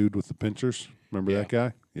with the dude with the pincers. Remember Yeah. that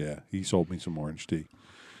guy? Yeah, he sold me some orange tea.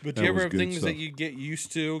 But That do you ever was have good things stuff. that you get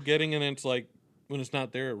used to getting, and it's like, when it's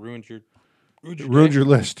not there, it ruins your Ruined day? your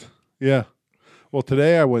list. Yeah. Well,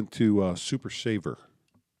 today I went to Super Saver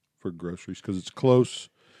for groceries because it's close,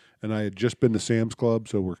 and I had just been to Sam's Club,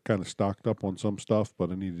 so we're kind of stocked up on some stuff,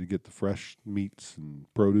 but I needed to get the fresh meats and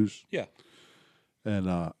produce. Yeah. And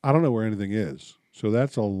I don't know where anything is, so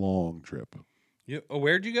that's a long trip. Oh,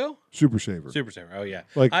 where'd you go? Super Saver. Super Saver. Oh yeah.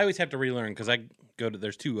 Like- I always have to relearn because I go to.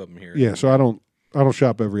 There's two of them here. Yeah, so I don't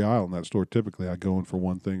shop every aisle in that store. Typically, I go in for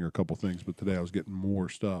one thing or a couple things, but today I was getting more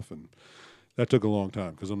stuff, and that took a long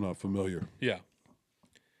time because I'm not familiar. Yeah.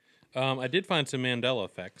 I did find some Mandela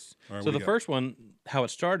effects. All right, So what do the you got? first one, how it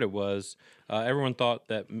started was everyone thought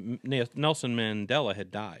that Nelson Mandela had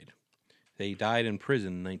died. They died in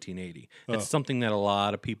prison in 1980. It's something that a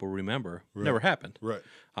lot of people remember. Never happened, Right.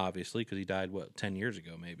 obviously, because he died, 10 years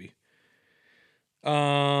ago, maybe.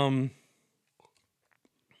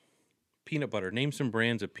 Peanut butter. Name some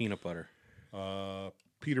brands of peanut butter.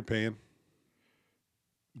 Peter Pan.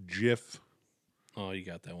 Jif, Oh, you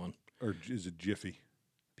got that one. or is it Jiffy?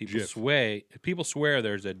 People swear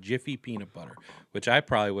there's a Jiffy peanut butter, which I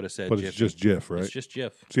probably would have said But Jiffy. it's just Jif, right? It's just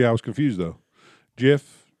Jif. See, I was confused though. Jif,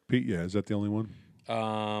 yeah, is that the only one?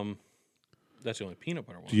 That's the only peanut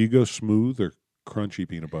butter one. Do you go smooth or crunchy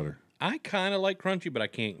peanut butter? I kind of like crunchy, but I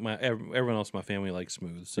can't. Everyone else in my family likes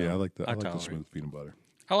smooth. So Yeah, I like the tolerate. smooth peanut butter.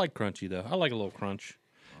 I like crunchy though. I like a little crunch.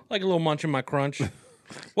 I like a little munch in my crunch.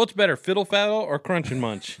 What's better, fiddle faddle or crunch and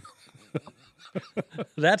munch?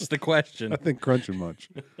 That's the question. I think crunch and munch.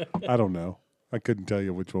 I don't know. I couldn't tell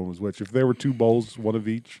you which one was which. If there were two bowls, one of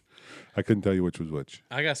each, I couldn't tell you which was which.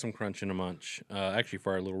 I got some crunch and a munch, actually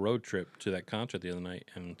for our little road trip to that concert the other night,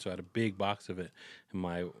 and so I had a big box of it. And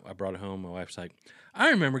I brought it home. My wife's like,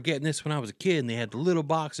 "I remember getting this when I was a kid, and they had the little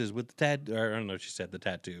boxes with the tattoo." Or I don't know if she said the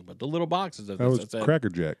tattoo, but the little boxes of That this. was I said, Cracker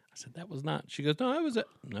Jack. I said that was not. She goes, "No, that was it.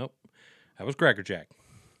 Nope, that was Cracker Jack.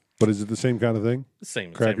 But is it the same kind of thing? The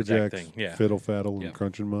same Cracker exact Jacks, thing. Yeah, Fiddle Faddle, and Yeah.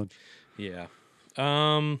 Crunch and Munch. yeah."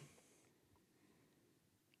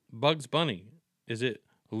 Bugs Bunny. Is it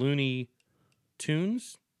Looney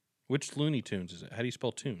Tunes? Which Looney Tunes is it? How do you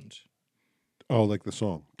spell tunes? Oh, like the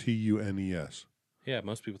song Tunes, Yeah,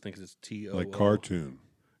 most people think it's T-O-O. like cartoon.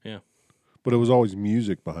 Yeah. But it was always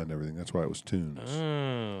music behind everything. That's why it was tunes.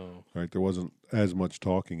 Oh. Right? There wasn't as much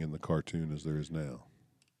talking in the cartoon as there is now.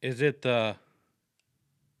 Is it the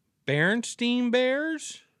Berenstain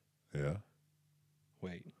Bears? Yeah.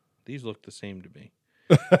 Wait, these look the same to me.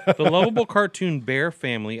 The lovable cartoon Bear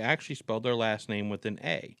family actually spelled their last name with an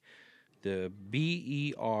A. The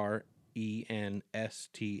Berenstain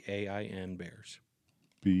Bears.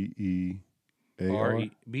 Bearen.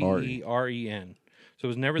 Beren. So it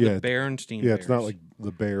was never Yeah, the Berenstain Yeah, Bears. it's not like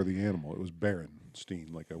the bear, the animal. It was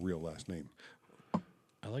Berenstein, like a real last name.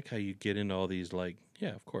 I like how you get into all these, like,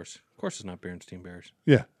 yeah, of course. Of course it's not Berenstain Bears.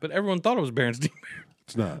 Yeah, But everyone thought it was Berenstain Bears.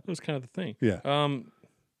 it's not. That was kind of the thing. Yeah.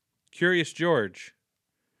 Curious George.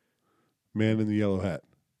 Man in the yellow hat.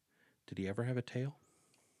 Did he ever have a tail?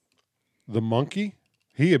 The monkey?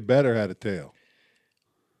 He had better had a tail.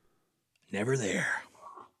 Never there.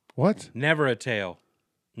 What? Never a tail.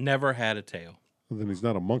 Never had a tail. Well, then he's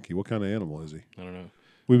not a monkey. What kind of animal is he? I don't know.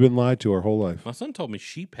 We've been lied to our whole life. My son told me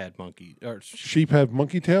sheep had monkey or Sheep have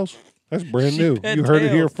monkey tails? That's brand Sheep new. had You heard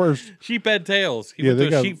it here tails. first. sheep had tails. He Yeah, went they to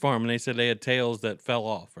a got- sheep farm and they said they had tails that fell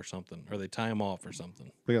off or something, or they tie them off or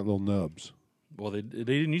something. They got little nubs. Well, they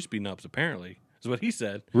didn't used to be nubs. Apparently, is what he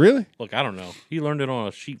said. Really? Look, I don't know. He learned it on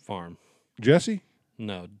a sheep farm. Jesse?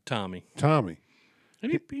 No, Tommy. Tommy.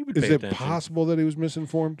 And he would Is pay it attention. possible that he was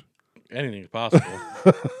misinformed? Anything's possible.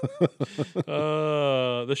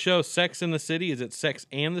 The show Sex in the City, is it Sex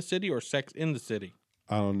and the City or Sex in the City?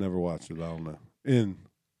 I don't never watched it. I don't know. It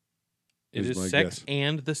Is my is Sex guess.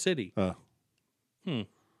 and the City. Uh, Do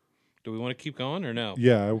we want to keep going or no?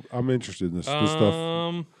 yeah, I'm interested in this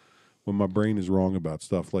stuff. When my brain is wrong about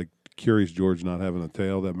stuff, like Curious George not having a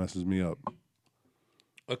tail, that messes me up.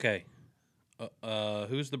 Okay.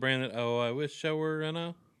 Who's the brand that? Oh, I wish I were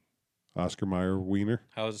know. Oscar Mayer Wiener.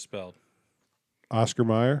 How is it spelled? Oscar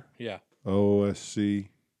Mayer. Yeah. OSC.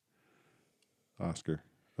 Oscar.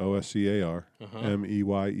 OSCAR.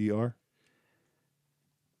 MEYER.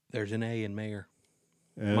 There's an A in Mayer.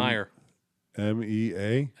 M- Meyer.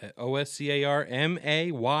 MEA. OSCAR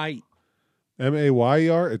MAY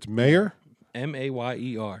MAYER. It's Mayer.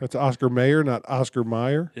 MAYER. That's Oscar Mayer, not Oscar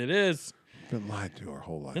Mayer. It is. Been lied to our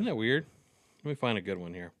whole life. Isn't that weird? Let me find a good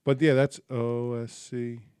one here. But yeah, that's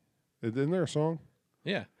OSC. Isn't there a song?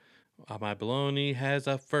 Yeah. My baloney has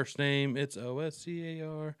a first name. It's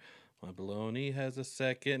OSCAR. My baloney has a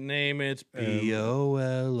second name. It's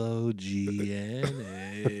BOLOGNA.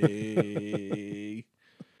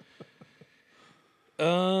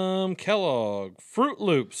 Kellogg. Fruit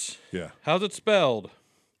Loops. Yeah. How's it spelled?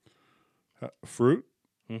 Fruit.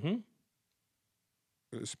 Mm-hmm.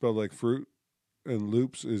 It's spelled like fruit. And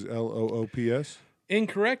loops is LOOPS.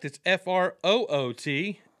 Incorrect. It's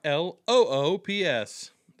FROOTLOOPS.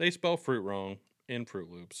 They spell fruit wrong in Fruit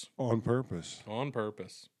Loops On purpose. on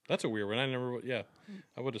purpose. That's a weird one.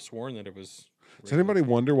 I would have sworn that it was Does anybody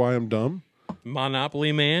wonder why I'm dumb?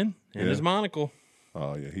 Monopoly Man and his monocle.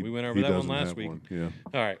 Oh yeah, We went over that one doesn't last have week. Yeah,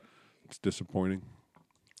 All right. it's disappointing.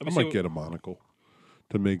 Let I me see might what- get a monocle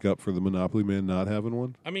to make up for the Monopoly Man not having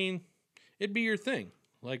one. I mean, it'd be your thing.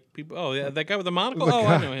 Like people. Oh yeah, that guy with the monocle. The Oh,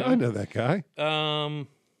 guy- I know him. I know that guy.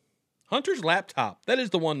 Hunter's laptop. That is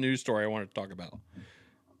the one news story I wanted to talk about.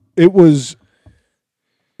 It was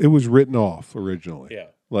written off originally. Yeah.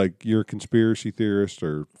 Like you're a conspiracy theorist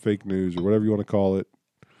or fake news or whatever you want to call it.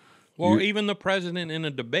 Well, even the president in a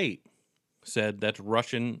debate said that's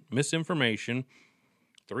Russian misinformation.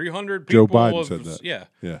 300 people. Joe Biden said that. Yeah.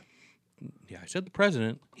 Yeah. Yeah, I said the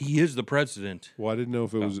president. He is the president. Well, I didn't know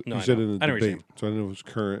if it was. no, you I said know. in a I know what you're debate, so I didn't know if it was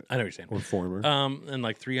current I know what you're saying. or former. And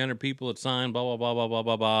like 300 people had signed, blah, blah, blah, blah, blah,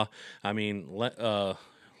 blah, blah. I mean,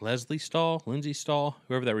 Lindsay Stahl,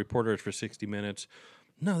 whoever that reporter is for 60 Minutes.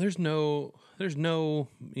 No, there's no,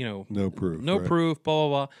 no proof. no right? proof, blah,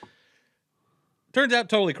 blah, blah. Turns out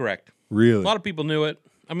totally correct. Really? A lot of people knew it.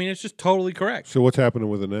 I mean, it's just totally correct. So what's happening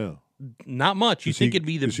with it now? Not much. You think it'd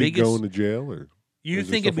be the is biggest. He going to jail or? You is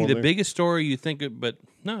there think it'd stuff be on the there? biggest story. You think it, but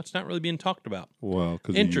no, it's not really being talked about. Well,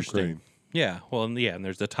 because Interesting. Ukraine. Yeah. Well, and and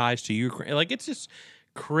there's the ties to Ukraine. Like it's just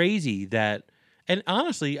crazy that. And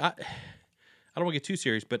honestly, I don't want to get too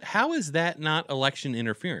serious, but how is that not election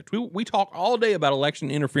interference? We talk all day about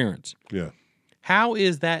election interference. Yeah. How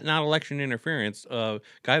is that not election interference?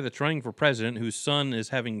 Guy that's running for president whose son is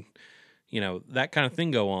having, that kind of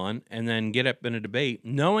thing go on, and then get up in a debate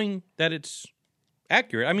knowing that it's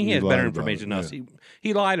accurate. I mean, he has lied better about information it, than us.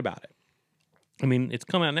 He lied about it. I mean, it's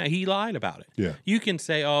come out now. He lied about it. Yeah. You can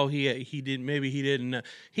say, "Oh, he did. Maybe he didn't.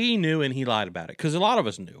 He knew and he lied about it." Because a lot of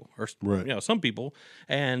us knew, or Right. some people,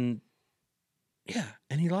 and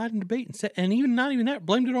and he lied in debate and said, and even not even that,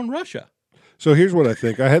 blamed it on Russia. So here's what I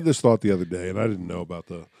think. I had this thought the other day, and I didn't know about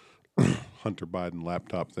the Hunter Biden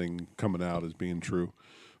laptop thing coming out as being true.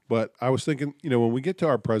 But I was thinking, when we get to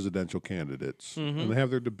our presidential candidates and they have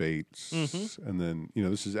their debates, and then,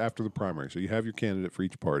 this is after the primary. So you have your candidate for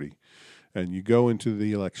each party, and you go into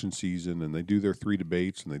the election season, and they do their 3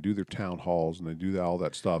 debates, and they do their town halls, and they do all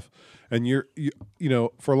that stuff. And you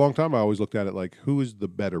for a long time, I always looked at it like, who is the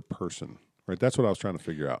better person, right? That's what I was trying to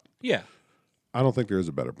figure out. Yeah. I don't think there is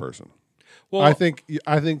a better person. Well, I think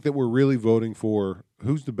that we're really voting for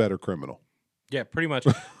who's the better criminal, yeah, pretty much.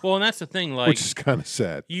 Well, and that's the thing. Like which is kind of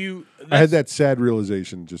sad. I that's- had that sad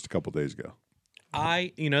realization just a couple days ago.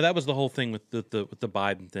 that was the whole thing with the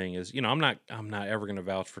Biden thing is, I'm not ever going to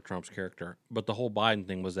vouch for Trump's character, but the whole Biden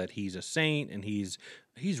thing was that he's a saint and he's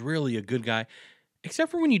really a good guy, except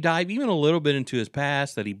for when you dive even a little bit into his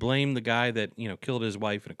past, that he blamed the guy that killed his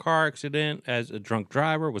wife in a car accident as a drunk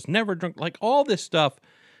driver, was never drunk, like all this stuff.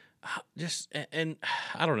 And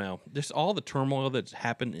I don't know, just all the turmoil that's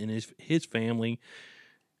happened in his family.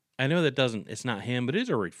 I know it's not him, but it is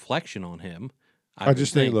a reflection on him. I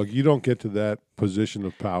just think, look, you don't get to that position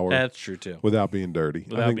of power That's true too. without being dirty.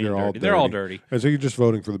 I Without think being they're all dirty. dirty. They're all dirty. And so you're just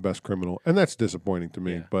voting for the best criminal, and that's disappointing to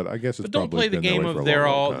me. Yeah. But I guess it's But don't probably play the been that game way for of a they're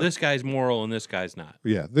long, long all time. this guy's moral and this guy's not.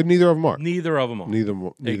 Yeah, neither of them are. Neither of them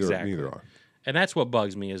are. Exactly. Neither are. And that's what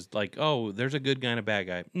bugs me is like, oh, there's a good guy and a bad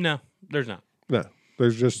guy. No, there's not. No,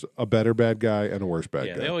 there's just a better bad guy and a worse bad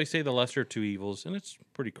Yeah, guy. they always say the lesser of two evils, and it's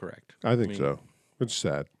pretty correct. I think so. It's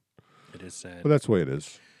sad, It is sad. but that's the way it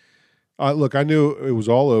is. Look, I knew it was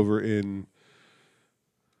all over in,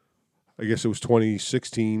 I guess it was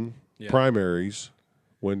 2016 primaries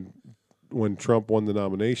when Trump won the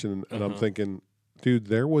nomination, and I'm thinking, dude,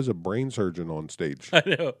 there was a brain surgeon on stage. I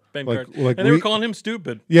know. Ben Like- Carson. like and they were we- calling him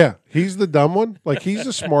stupid. Yeah, he's the dumb one. Like, he's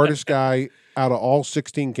the smartest guy out of all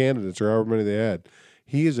 16 candidates or however many they had.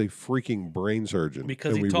 He is a freaking brain surgeon. Because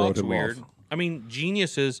and he we wrote talks him weird. off. I mean,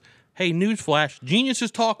 geniuses, hey, newsflash,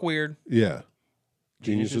 geniuses talk weird. Yeah.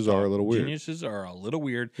 Geniuses are a little weird. Geniuses are a little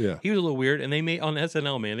weird. Yeah. He was a little weird, and they made on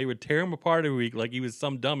SNL, man, they would tear him apart every week like he was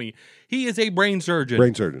some dummy. He is a brain surgeon.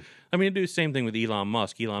 Brain surgeon. I mean, do the same thing with Elon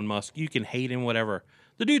Musk. Elon Musk, you can hate him, whatever.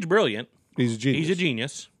 The dude's brilliant. He's a genius. He's a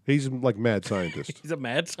genius. He's like mad scientist. He's a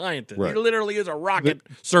mad scientist. Right. He literally is a rocket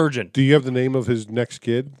surgeon. Do you have the name of his next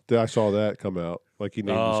kid? I saw that come out. Like he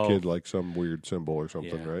named Oh. his kid like some weird symbol or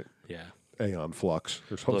something, Yeah. right? Yeah. Aeon Flux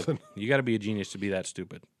or Look, something. you got to be a genius to be that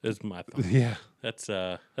stupid. Is my thought. Yeah. That's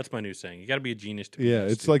my new saying. You got to be a genius to be Yeah,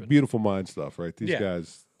 that it's stupid. like beautiful mind stuff, right? These Yeah.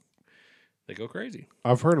 guys, They go crazy.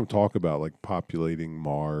 I've heard him talk about like populating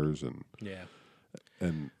Mars Yeah.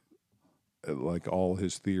 and like all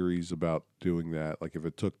his theories about doing that. Like if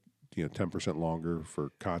it took 10% longer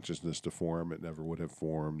for consciousness to form, it never would have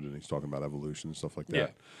formed. And he's talking about evolution and stuff like that. Yeah.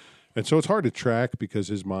 And so it's hard to track because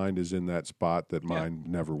his mind is in that spot that mine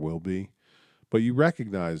never will be. but you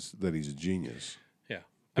recognize that he's a genius. Yeah.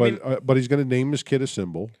 But he's going to name his kid a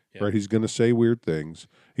symbol, Yeah. right? He's going to say weird things.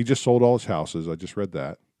 He just sold all his houses. I just read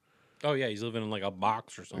that. Oh, yeah, he's living in like a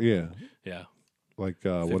box or something. Yeah. Yeah. Like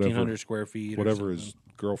 1,500 whatever, square feet. whatever or his something.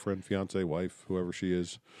 girlfriend, fiance, wife, whoever she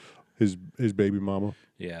is, his baby mama.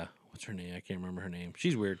 Yeah. What's her name? I can't remember her name.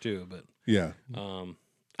 She's weird too, but Yeah.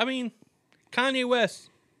 I mean, Kanye West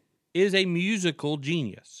is a musical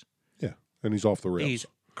genius. Yeah. And he's off the rails. He's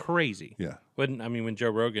crazy. Yeah. When Joe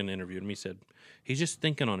Rogan interviewed him, he said he's just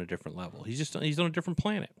thinking on a different level. He's on a different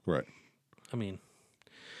planet. Right. I mean,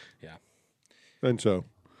 yeah. And so,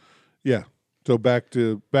 yeah. So back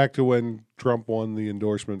to when Trump won the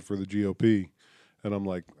endorsement for the GOP, and I'm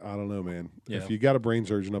like, I don't know, man. Yeah. If you got a brain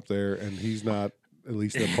surgeon up there and he's not at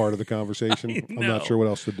least a part of the conversation, I'm know. not sure what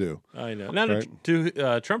else to do. I know. Now, Right.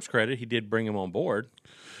 to Trump's credit, he did bring him on board,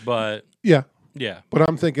 but Yeah. yeah. But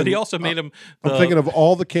I'm thinking. But he also made him. I'm thinking of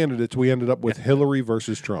all the candidates. We ended up with Hillary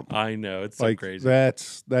versus Trump. I know, it's so Like crazy.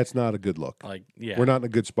 that's not a good look. Like, yeah, We're not in a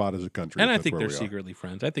good spot as a country. and if I that's think where they're we are. secretly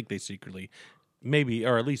friends. I think they secretly, maybe,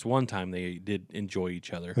 or at least one time, they did enjoy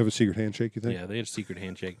each other. Have a secret handshake. You think? Yeah, they had a secret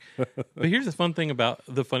handshake. But here's the funny thing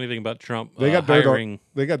about Trump. They got dirt hiring. on.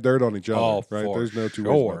 They got dirt on each other. Oh, right? for There's no two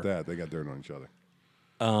ways sure. about that. They got dirt on each other.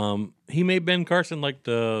 He made Ben Carson like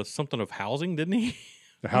the something of housing, didn't he?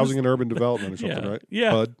 The housing and urban development or something, yeah, right?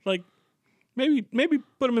 yeah. HUD. Like maybe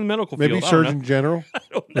put him in the medical Maybe field. I don't Surgeon General.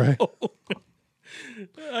 Right? know.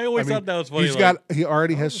 I always thought that was funny. He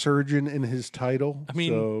already has surgeon in his title. I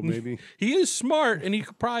mean, so maybe he is smart, and he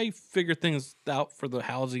could probably figure things out for the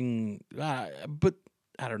housing. But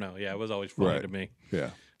I don't know. Yeah, it was always funny Right. to me.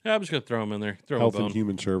 yeah. Yeah, I'm just gonna throw him in there. Throw him Health a bone. and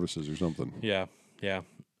Human Services or something. Yeah, yeah.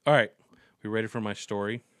 All right, we ready for my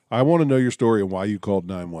story? I want to know your story and why you called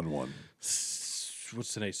 911.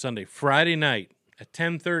 What's today? Sunday, Friday night at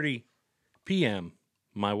 10:30 p.m.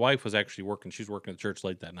 My wife was actually working. She was working at the church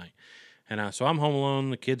late that night, and so I'm home alone.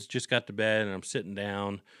 The kids just got to bed, and I'm sitting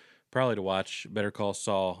down, probably to watch Better Call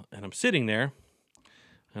Saul. And I'm sitting there,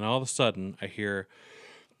 and all of a sudden I hear,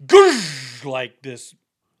 like this.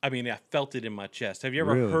 I mean, I felt it in my chest. Have you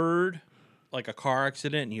ever Really? heard like a car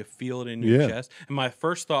accident and you feel it in your Yeah. chest? And my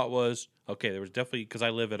first thought was, okay, there was definitely, because I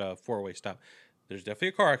live at a 4-way stop. There's definitely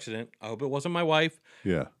a car accident. I hope it wasn't my wife.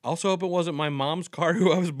 Yeah. I also hope it wasn't my mom's car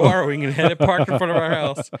who I was borrowing and had it parked in front of our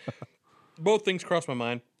house. Both things crossed my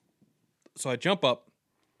mind. So I jump up,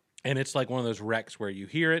 and it's like one of those wrecks where you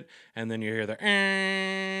hear it, and then you hear the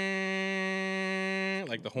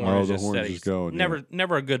like the horn Oh, is the just horn's steady. just going,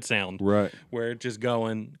 Never a good sound. Right. Where it's just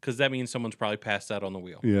going, because that means someone's probably passed out on the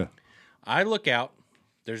wheel. Yeah. I look out.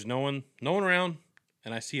 There's no one around,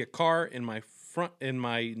 and I see a car in my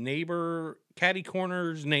neighbor, catty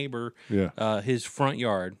corner's neighbor, Yeah. his front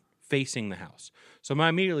yard facing the house. So my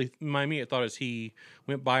immediate thought is he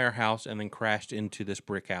went by our house and then crashed into this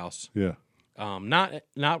brick house. Yeah.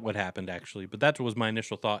 Not what happened actually, but that was my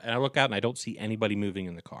initial thought. And I look out and I don't see anybody moving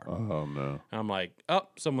in the car. Oh no. And I'm like, oh,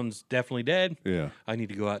 someone's definitely dead. Yeah. I need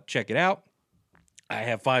to go out check it out. I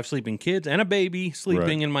have 5 sleeping kids and a baby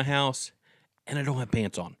sleeping Right. in my house, and I don't have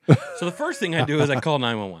pants on. So the first thing I do is I call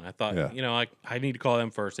 911. I thought, Yeah. I need to call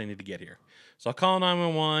them first. They need to get here. So I call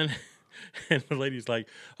 911, and the lady's like,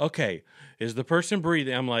 okay, is the person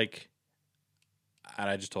breathing? I'm like, and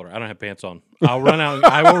I just told her, I don't have pants on. I'll run out.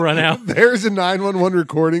 I will run out. There's a 911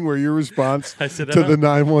 recording where your response I said, to the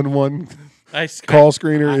 911 I call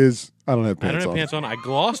screener is, I don't have pants I don't have on. pants on. I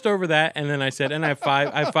glossed over that, and then I said, and I have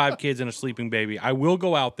 5 kids and a sleeping baby. I will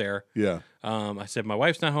go out there. Yeah. I said, my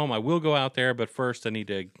wife's not home. I will go out there, but first I need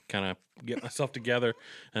to kind of get myself together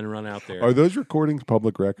and run out there. Are those recordings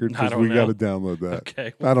public record? I Because don't we know. got to download that.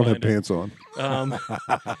 Okay, I don't have find it. pants on.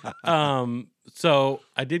 So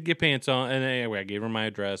I did get pants on, and anyway, I gave her my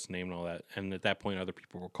address, name, and all that. And at that point, other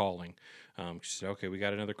people were calling. She said, "Okay, we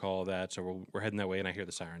got another call of that, so we're heading that way." And I hear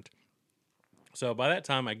the sirens. So by that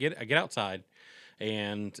time, I get outside,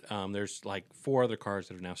 and there's like 4 other cars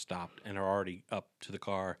that have now stopped and are already up to the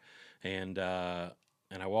car, and I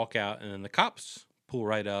walk out, and then the cops pull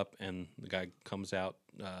right up, and the guy comes out.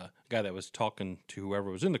 Guy that was talking to whoever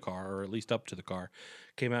was in the car, or at least up to the car,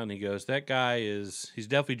 came out and he goes, "That guy he's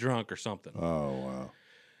definitely drunk or something." Oh, wow.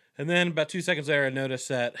 And then about 2 seconds later, I noticed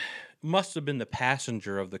that must have been the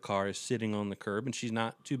passenger of the car is sitting on the curb, and she's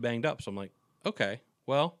not too banged up. So I'm like, okay,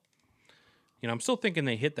 well, I'm still thinking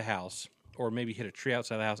they hit the house or maybe hit a tree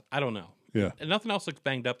outside the house. I don't know. Yeah. And nothing else looks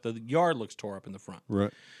banged up. The yard looks tore up in the front.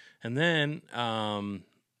 Right. And then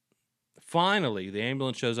finally, the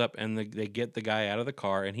ambulance shows up, and they get the guy out of the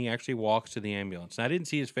car, and he actually walks to the ambulance. And I didn't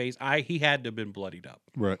see his face. He had to have been bloodied up.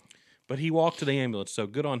 Right. But he walked to the ambulance, so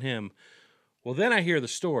good on him. Well, then I hear the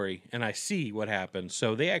story and I see what happened.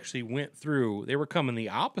 So they actually went through. They were coming the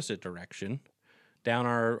opposite direction down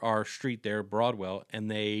our street there, Broadwell, and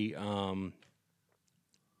they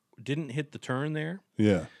didn't hit the turn there.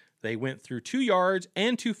 Yeah. They went through 2 yards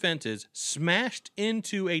and 2 fences, smashed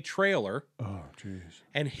into a trailer. Oh, jeez.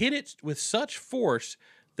 And hit it with such force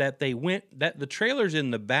that the trailer's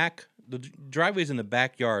in the back, the driveway's in the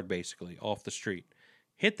backyard, basically, off the street.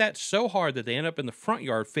 Hit that so hard that they end up in the front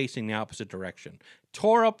yard facing the opposite direction.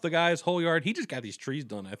 Tore up the guy's whole yard. He just got these trees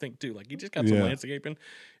done, I think, too. Like, he just got some landscaping.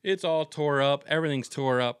 It's all tore up. Everything's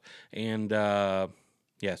tore up. And, so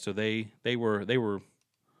they were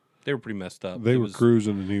pretty messed up. They were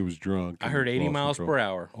cruising and he was drunk. I heard 80 miles per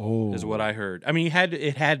hour is what I heard. I mean,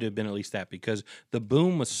 it had to have been at least that because the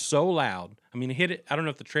boom was so loud. I mean, it hit it. I don't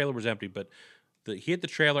know if the trailer was empty, but he hit the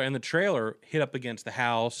trailer and the trailer hit up against the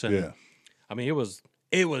house. And I mean, it was.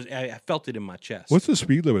 I felt it in my chest. What's the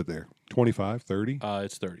speed limit there? 25, 30?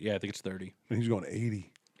 It's 30. Yeah, I think it's 30. And he's going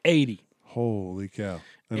 80. 80. Holy cow!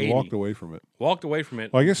 And 80. walked away from it. Walked away from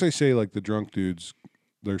it. Well, I guess they say like the drunk dudes.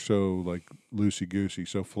 They're so like loosey goosey,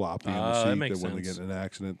 so floppy in the seat that when sense. they get in an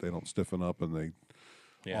accident, they don't stiffen up and they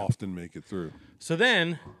Yeah. often make it through. So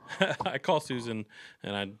then I call Susan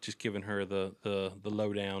and I'm just giving her the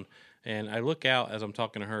lowdown. And I look out as I'm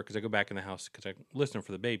talking to her because I go back in the house because I'm listening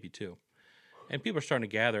for the baby too. And people are starting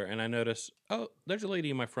to gather, and I notice, oh, there's a lady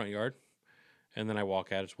in my front yard. And then I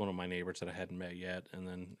walk out. It's one of my neighbors that I hadn't met yet. And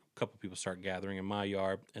then a couple people start gathering in my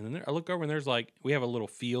yard. And then I look over, and there's we have a little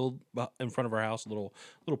field in front of our house, a little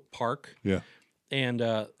park. Yeah. And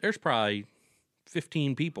there's probably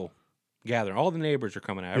 15 people gathering. All the neighbors are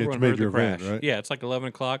coming out. Yeah, Everyone heard the crash. event, right? Yeah, it's like 11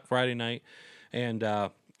 o'clock Friday night. And I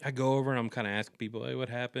go over, and I'm kind of asking people, hey, what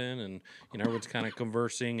happened? And, everyone's kind of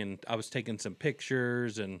conversing. And I was taking some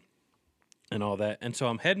pictures and all that. And so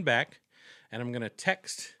I'm heading back, and I'm going to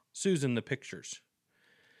text Susan the pictures.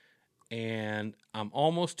 And I'm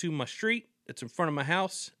almost to my street. It's in front of my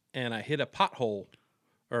house, and I hit a pothole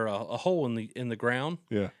or a hole in the ground.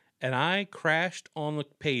 Yeah. And I crashed on the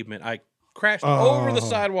pavement. I crashed over the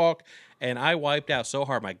sidewalk, and I wiped out so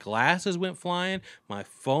hard. My glasses went flying, my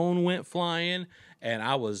phone went flying, and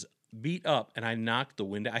I was beat up. And I knocked the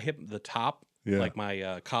window. I hit the top, like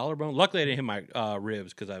my collarbone. Luckily, I didn't hit my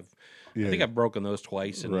ribs because I think I've broken those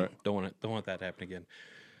twice, and don't want that to happen again.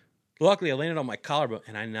 Luckily, I landed on my collarbone,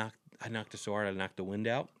 and I knocked it so hard I knocked the wind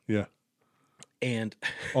out. Yeah. And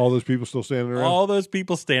all those people still standing around? All those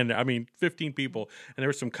people standing there. I mean, 15 people. And there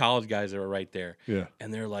were some college guys that were right there. Yeah.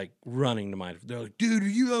 And they're like running to mine. They're like, dude, are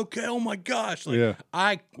you okay? Oh my gosh. Like,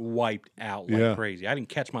 I wiped out like crazy. I didn't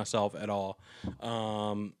catch myself at all.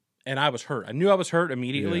 And I was hurt. I knew I was hurt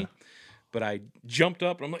immediately. Yeah. But I jumped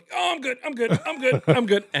up and I'm like, oh, I'm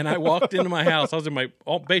good. And I walked into my house. I was in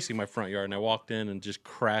basically my front yard, and I walked in and just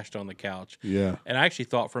crashed on the couch. Yeah. And I actually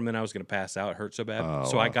thought for a minute I was going to pass out. It hurt so bad.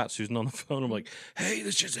 I got Susan on the phone. I'm like, hey,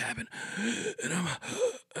 this just happened.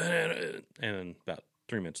 And then about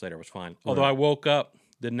 3 minutes later, I was fine. Although I woke up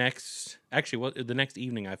the next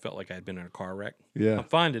evening, I felt like I had been in a car wreck. Yeah. I'm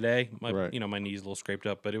fine today. My knee's a little scraped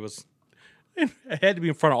up, but it was... I had to be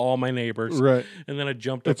in front of all my neighbors. Right. And then I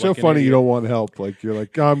jumped up. It's so funny you don't want help. Like, you're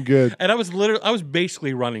like, I'm good. And I was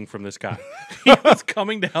basically running from this guy. He was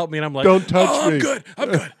coming to help me, and I'm like, don't touch me. I'm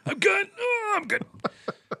good. Oh, I'm good.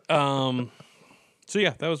 So,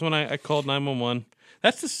 yeah, that was when I called 911.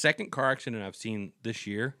 That's the second car accident I've seen this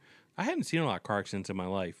year. I hadn't seen a lot of car accidents in my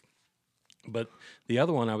life. But the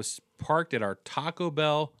other one, I was parked at our Taco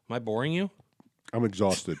Bell. Am I boring you? I'm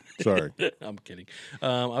exhausted. Sorry. I'm kidding.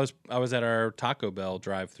 I was at our Taco Bell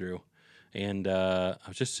drive-through, and I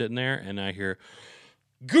was just sitting there, and I hear,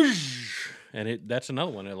 goosh, and that's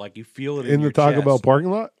another one. Like you feel it in the your Taco chest. Bell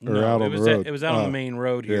parking lot, or no, out on the road. It was out on the main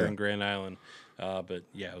road here in Grand Island. But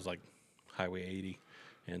yeah, it was like Highway 80,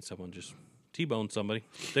 and someone just T-boned somebody.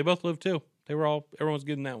 They both lived too. Everyone was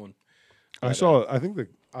getting that one. But,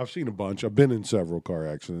 I've seen a bunch. I've been in several car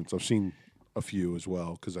accidents. I've seen a few as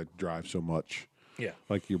well because I drive so much. Yeah.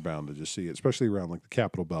 Like you're bound to just see it, especially around like the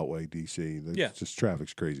Capitol Beltway, D.C. Just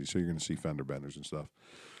traffic's crazy, so you're going to see fender benders and stuff.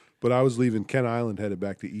 But I was leaving Kent Island, headed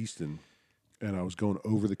back to Easton, and I was going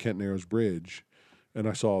over the Kent Narrows Bridge, and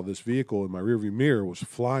I saw this vehicle in my rearview mirror was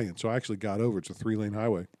flying, so I actually got over. It's a 3-lane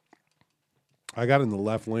highway. I got in the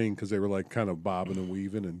left lane because they were like kind of bobbing and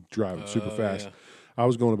weaving and driving super fast. Yeah. I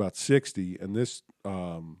was going about 60, and this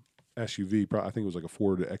SUV, I think it was like a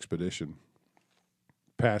Ford Expedition,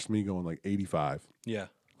 passed me going like 85. Yeah.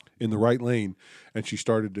 In the right lane, and she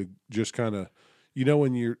started to just kind of,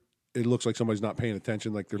 when it looks like somebody's not paying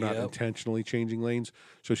attention, like they're not intentionally changing lanes.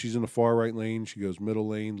 So she's in the far right lane. She goes middle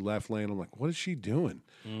lane, left lane. I'm like, what is she doing?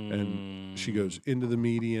 And she goes into the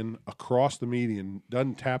median, across the median,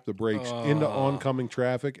 doesn't tap the brakes, into oncoming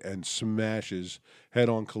traffic, and smashes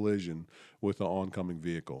head-on collision with the oncoming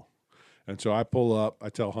vehicle. And so I pull up. I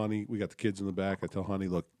tell Honey, we got the kids in the back. I tell Honey,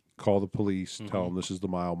 look, call the police. Tell them this is the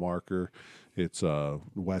mile marker. It's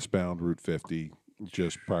westbound Route 50.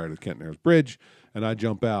 Just prior to Kent Narrows Bridge, and I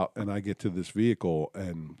jump out and I get to this vehicle,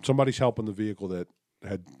 and somebody's helping the vehicle that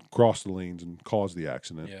had crossed the lanes and caused the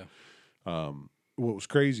accident. Yeah. What was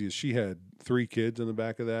crazy is she had 3 kids in the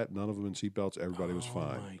back of that, none of them in seatbelts. Everybody was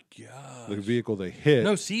fine. Oh my god! The vehicle they hit,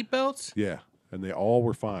 no seatbelts. yeah, and they all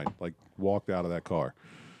were fine. Like walked out of that car,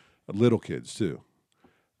 little kids too,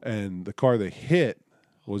 and the car they hit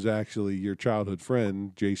was actually your childhood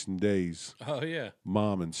friend Jason Day's Oh yeah.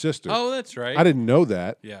 mom and sister. Oh, that's right. I didn't know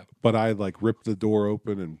that. Yeah. But I like ripped the door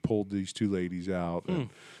open and pulled these 2 ladies out. And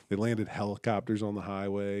they landed helicopters on the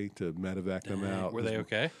highway to medevac them out. Were they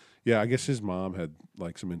okay? Yeah, I guess his mom had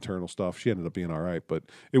like some internal stuff. She ended up being all right, but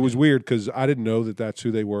it was weird because I didn't know that that's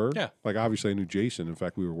who they were. Yeah. Like obviously I knew Jason. In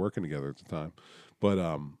fact, we were working together at the time, but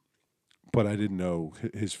I didn't know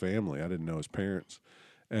his family. I didn't know his parents,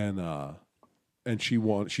 and she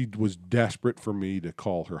was desperate for me to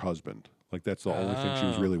call her husband. Like that's the only thing she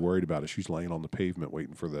was really worried about. Is she's laying on the pavement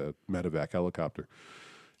waiting for the medevac helicopter.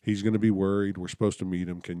 He's going to be worried. We're supposed to meet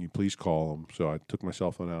him. Can you please call him? So I took my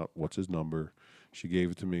cell phone out. What's his number? She gave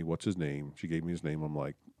it to me. What's his name? She gave me his name. I'm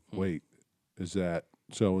like, wait, is that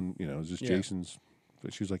so? And is this Jason's?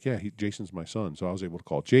 She was like, yeah, Jason's my son. So I was able to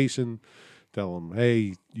call Jason, tell him,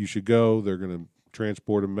 hey, you should go. They're going to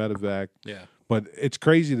transport him medevac. Yeah. But it's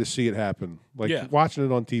crazy to see it happen. Like watching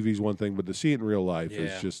it on TV is one thing, but to see it in real life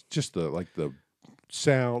is just the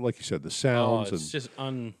sound, like you said, the sounds. Oh, it's just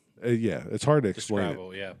it's hard to explain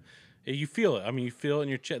it. Yeah, you feel it. I mean, you feel it in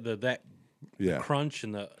your chest, that crunch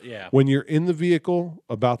and When you're in the vehicle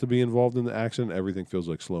about to be involved in the accident, everything feels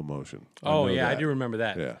like slow motion. I do remember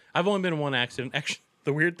that. Yeah. I've only been in one accident. Actually,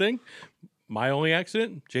 the weird thing, my only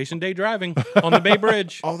accident, Jason Day driving on the Bay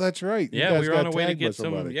Bridge. Oh, that's right. Yeah, we were on our way to get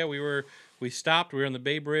some. Yeah, we stopped. We were on the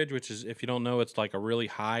Bay Bridge, which is, if you don't know, it's like a really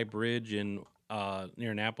high bridge in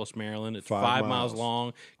near Annapolis, Maryland. It's 5 miles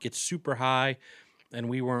long. Gets super high, and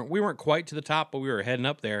we weren't quite to the top, but we were heading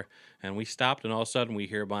up there. And we stopped, and all of a sudden we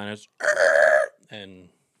hear behind us, and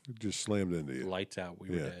it just slammed into you. Lights out. We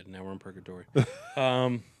were dead. Now we're in purgatory.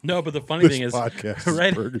 No, but the funny thing is, podcast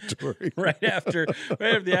right, is purgatory. right after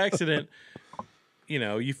the accident,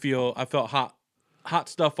 you feel, I felt hot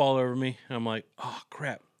stuff all over me, and I'm like, oh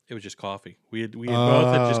crap. It was just coffee. We had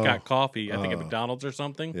both had just got coffee, I think at McDonald's or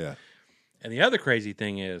something. Yeah. And the other crazy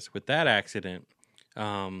thing is, with that accident,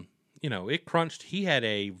 it crunched. He had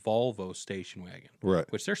a Volvo station wagon,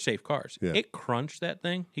 right? Which they're safe cars. Yeah. It crunched that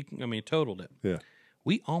thing. It totaled it. Yeah.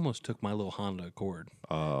 We almost took my little Honda Accord.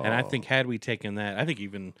 And I think had we taken that, I think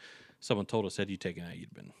even someone told us, had you taken that,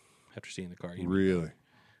 you'd been, after seeing the car. Really?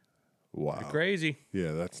 Wow. You're crazy.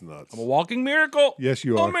 Yeah, that's nuts. I'm a walking miracle. Yes,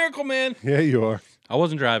 you are. I'm a miracle man. Yeah, you are. I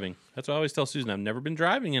wasn't driving. That's what I always tell Susan. I've never been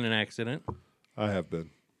driving in an accident. I have been.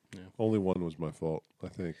 Yeah. Only one was my fault, I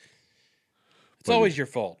think. It's always your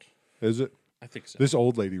fault. Is it? I think so. This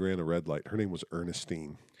old lady ran a red light. Her name was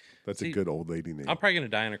Ernestine. That's a good old lady name. I'm probably going to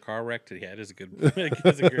die in a car wreck. Yeah, it is a good,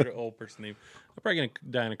 it's a good old person name. I'm probably going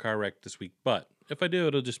to die in a car wreck this week. But if I do,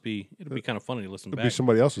 it'll be kind of funny to listen back. It'll be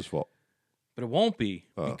somebody else's fault. But it won't be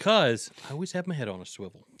because I always have my head on a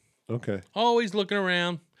swivel. Okay. Always looking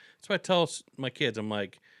around. That's why I tell my kids, I'm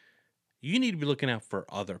like, you need to be looking out for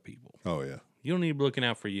other people. Oh, yeah. You don't need to be looking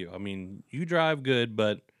out for you. I mean, you drive good,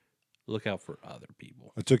 but look out for other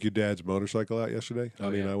people. I took your dad's motorcycle out yesterday. Oh,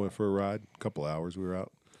 Honey and I went for a ride. A couple hours we were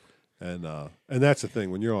out. And that's the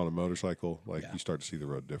thing. When you're on a motorcycle, you start to see the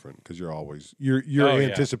road different because you're always you're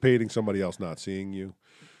anticipating somebody else not seeing you.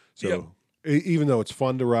 So even though it's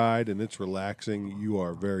fun to ride and it's relaxing, you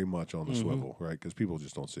are very much on the swivel, right? Because people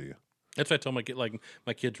just don't see you. That's why I told my kid,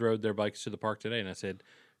 my kids rode their bikes to the park today, and I said,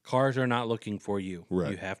 cars are not looking for you.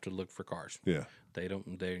 Right. You have to look for cars. Yeah. They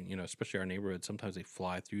don't, especially our neighborhood, sometimes they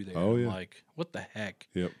fly through there. Oh, yeah. I'm like, what the heck?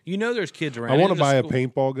 Yep. There's kids around. I want to buy a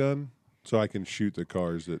paintball gun so I can shoot the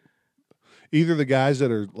cars that either the guys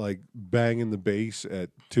that are like banging the bass at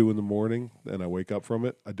 2 a.m. and I wake up from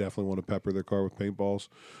it, I definitely want to pepper their car with paintballs,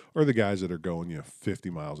 or the guys that are going 50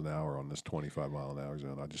 miles an hour on this 25 mile an hour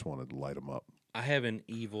zone. I just want to light them up. I have an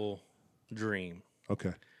evil dream.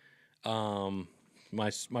 Okay. My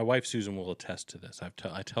wife Susan will attest to this.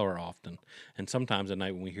 I tell her often, and sometimes at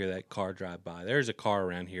night when we hear that car drive by, there's a car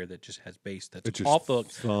around here that just has bass that's it just off the.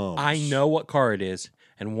 thumps. I know what car it is,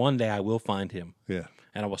 and one day I will find him. Yeah.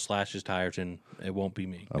 And I will slash his tires, and it won't be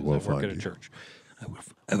me. I 'cause will work find at a you. church. I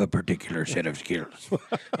have a particular set of skills.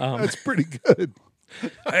 That's pretty good.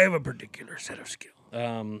 I have a particular set of skills.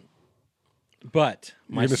 But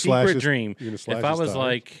my gonna slash secret his- dream, you're gonna slash if I his was tires?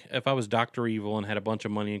 like, if I was Dr. Evil and had a bunch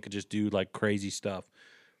of money and could just do like crazy stuff,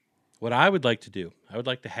 what I would like to do, I would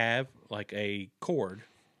like to have like a cord,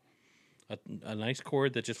 a nice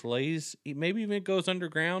cord that just lays, maybe even it goes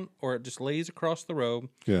underground or it just lays across the road.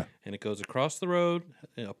 Yeah. And it goes across the road,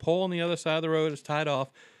 and a pole on the other side of the road is tied off,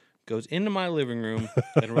 goes into my living room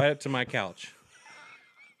and right up to my couch.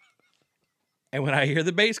 And when I hear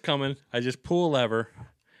the bass coming, I just pull a lever,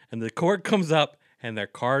 and the cord comes up, and their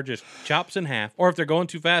car just chops in half. Or if they're going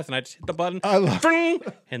too fast, and I just hit the button,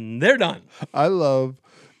 and they're done. I love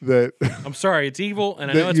that. I'm sorry, it's evil, and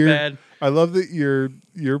I that know it's your- bad. I love that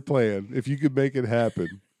your plan, if you could make it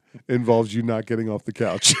happen, involves you not getting off the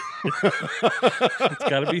couch. It's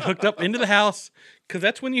got to be hooked up into the house, because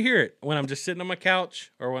that's when you hear it. When I'm just sitting on my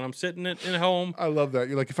couch, or when I'm sitting in home. I love that.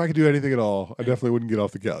 You're like, if I could do anything at all, I definitely wouldn't get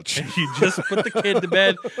off the couch. You just put the kid to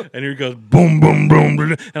bed, and here it goes, boom, boom, boom,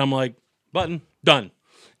 boom, and I'm like, button, done.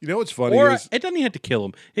 You know what's funny Or is it doesn't even have to kill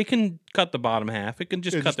them. It can cut the bottom half. It can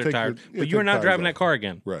just Yeah, cut just their take tires. the- yeah, But you're take not tires driving off. that car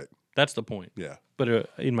again. right. That's the point. Yeah. But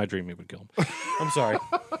in my dream, it would kill them. I'm sorry.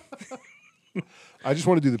 I just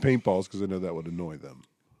want to do the paintballs because I know that would annoy them.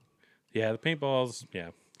 Yeah, the paintballs, yeah.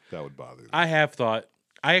 That would bother them. I have thought,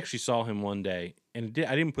 I actually saw him one day, and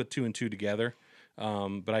I didn't put two and two together,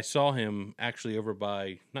 but I saw him actually over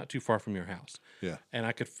by, not too far from your house. Yeah. And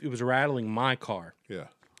it was rattling my car. Yeah.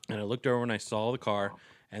 And I looked over and I saw the car.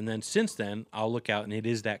 And then since then, I'll look out and it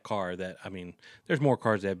is that car that, I mean, there's more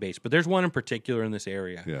cars that have bass, but there's one in particular in this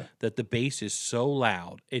area that the bass is so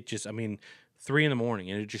loud. It just, I mean, 3 a.m. and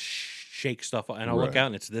it just shakes stuff up. And I'll look out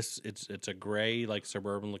and it's a gray, like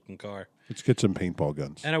suburban looking car. Let's get some paintball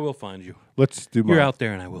guns. And I will find you. Let's do You're mine. out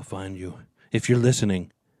there and I will find you. If you're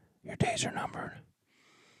listening, your days are numbered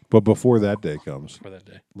But before that day comes, for that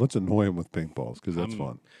day. let's annoy him with paintballs because that's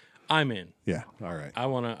fun. I'm in. Yeah. All right. I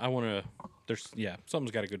want to,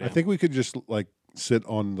 something's got to go down. I think we could just like sit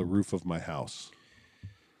on the roof of my house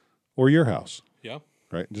or your house, Yeah.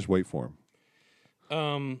 right? And just wait for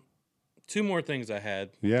him. 2 more things I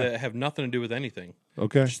had Yeah. that have nothing to do with anything.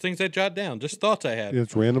 Okay. Just things I jot down, just thoughts I had. Yeah,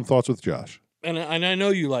 it's random thoughts with Josh. And I know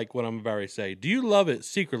you like what I'm about to say. Do you love it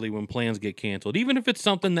secretly when plans get canceled, even if it's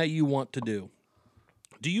something that you want to do?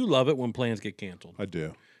 Do you love it when plans get canceled? I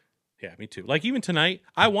do. Yeah, me too. Like even tonight,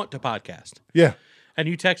 I want to podcast. Yeah. And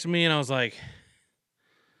you texted me, and I was like,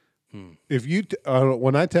 If you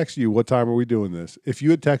when I text you, what time are we doing this? If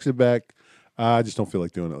you had texted back, I just don't feel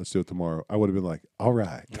like doing it. Let's do it tomorrow. I would have been like, all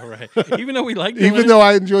right. all right. Even though we like doing Even it, though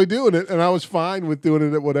I enjoy doing it and I was fine with doing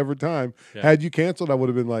it at whatever time. Yeah. Had you canceled, I would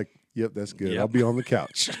have been like, yep, that's good. Yep. I'll be on the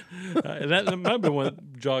couch. that might have been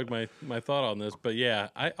what jogged my thought on this. But yeah,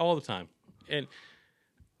 I all the time. And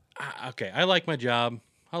I like my job.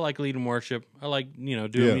 I like leading worship. I like, doing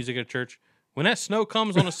Yeah. music at church. When that snow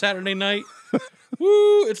comes on a Saturday night,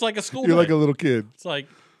 woo, it's like a school You're night. like a little kid. It's like,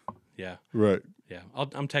 yeah, Right. yeah.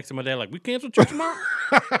 I'm texting my dad like, we canceled church tomorrow?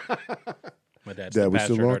 My dad's Dad, the we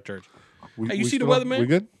pastor still at on? our church. We, Hey, you we see the still weather, on? man? We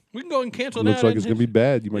good? We can go and cancel Looks that. like it's going to be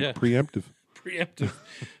bad. You might Yeah. preemptive. preemptive.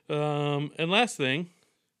 And last thing,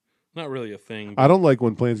 not really a thing. I don't like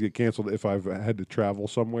when plans get canceled if I've had to travel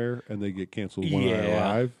somewhere and they get canceled when I Yeah.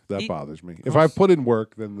 arrive. That E- bothers me. If I put in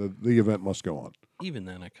work, then the event must go on. Even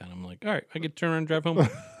then, I kind of am like, all right, I get to turn around and drive home.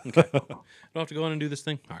 Okay. I don't have to go in and do this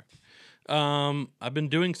thing. All right. I've been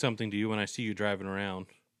doing something to you when I see you driving around.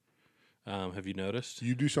 Have you noticed?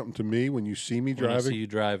 You do something to me when you see me When I see driving. you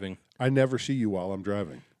driving. I never see you while I'm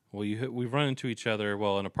driving. Well, we've run into each other,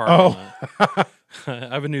 in a parking lot. I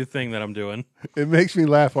have a new thing that I'm doing. It makes me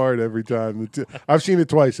laugh hard every time. I've seen it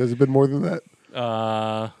twice. Has it been more than that?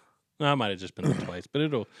 No, I might have just been there twice, but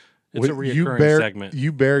it's a Wait, reoccurring segment.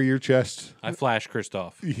 You bare your chest. I flash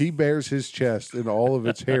Christoph. He bears his chest in all of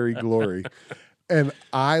its hairy glory. And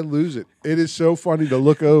I lose it. It is so funny to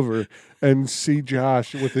look over and see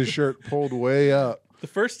Josh with his shirt pulled way up, The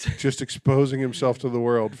first just exposing himself to the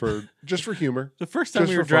world for humor. The first time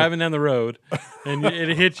Just we were for fun. driving down the road, and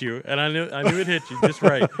it hit you, and I knew it hit you just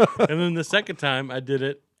right. And then the second time I did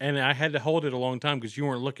it, and I had to hold it a long time because you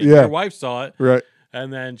weren't looking. Yeah. Your wife saw it, Right.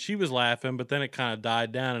 and then she was laughing, but then it kind of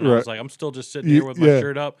died down, and I Right. was like, I'm still just sitting You- here with my yeah.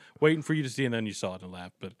 shirt up, waiting for you to see, and then you saw it and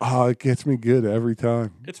laughed. But Oh, it gets me good every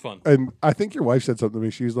time. it's fun. And I think your wife said something to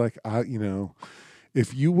me. She was like,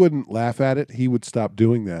 if you wouldn't laugh at it, he would stop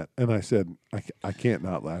doing that. And I said, I can't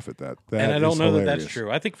not laugh at that. And I don't is know that hilarious. that's true.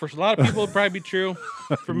 I think for a lot of people it'd probably be true.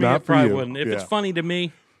 For me, Not it for probably you. wouldn't. If it's Yeah. funny to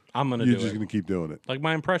me, I'm gonna You're do just it. going to keep doing it. Like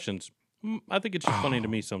my impressions. I think it's just funny to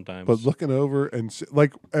me sometimes. But looking over and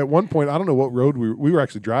like at one point, I don't know what road we were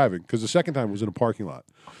actually driving because the second time was in a parking lot.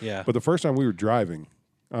 Yeah. But the first time we were driving,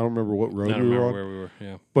 I don't remember what road I don't we were remember on. where we were.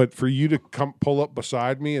 Yeah. But for you to come pull up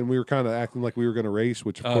beside me, and we were kind of acting like we were going to race,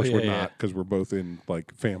 which of course yeah, we're yeah. not because we're both in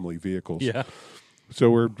like family vehicles. Yeah. So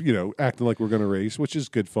we're acting like we're going to race, which is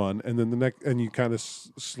good fun. And then and you kind of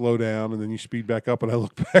slow down, and then you speed back up, and I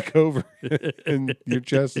look back over, and your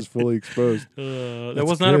chest is fully exposed. That That's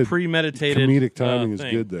was not a good. premeditated Comedic timing is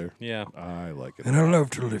thing. good there. Yeah. I like it. And I love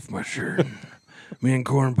to lift my shirt. Me and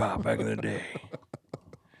Corn Pop back in the day.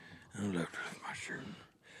 I love to lift my shirt.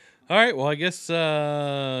 All right. Well, I guess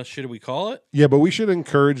should we call it? Yeah, but we should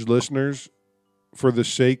encourage listeners, for the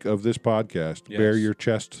sake of this podcast, Yes. bare your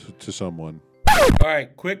chest to someone. All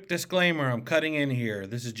right, quick disclaimer. I'm cutting in here.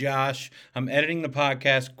 This is Josh. I'm editing the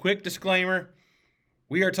podcast. Quick disclaimer.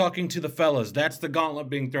 We are talking to the fellas. That's the gauntlet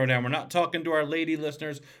being thrown down. We're not talking to our lady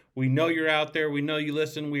listeners. We know you're out there. We know you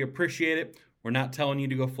listen. We appreciate it. We're not telling you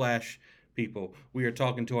to go flash people. We are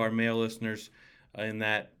talking to our male listeners, and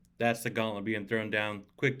that's the gauntlet being thrown down.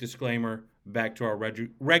 Quick disclaimer. Back to our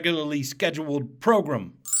regularly scheduled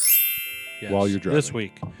program. Yes, While you're driving. This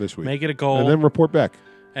week. Make it a goal. And then report back.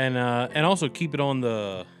 And also keep it on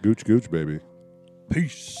the Gooch, baby.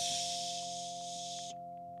 peace.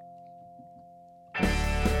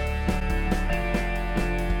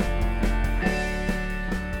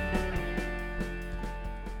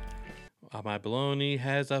 My baloney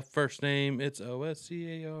has a first name. It's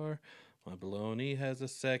OSCAR. My baloney has a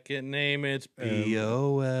second name. It's BOLOGNA.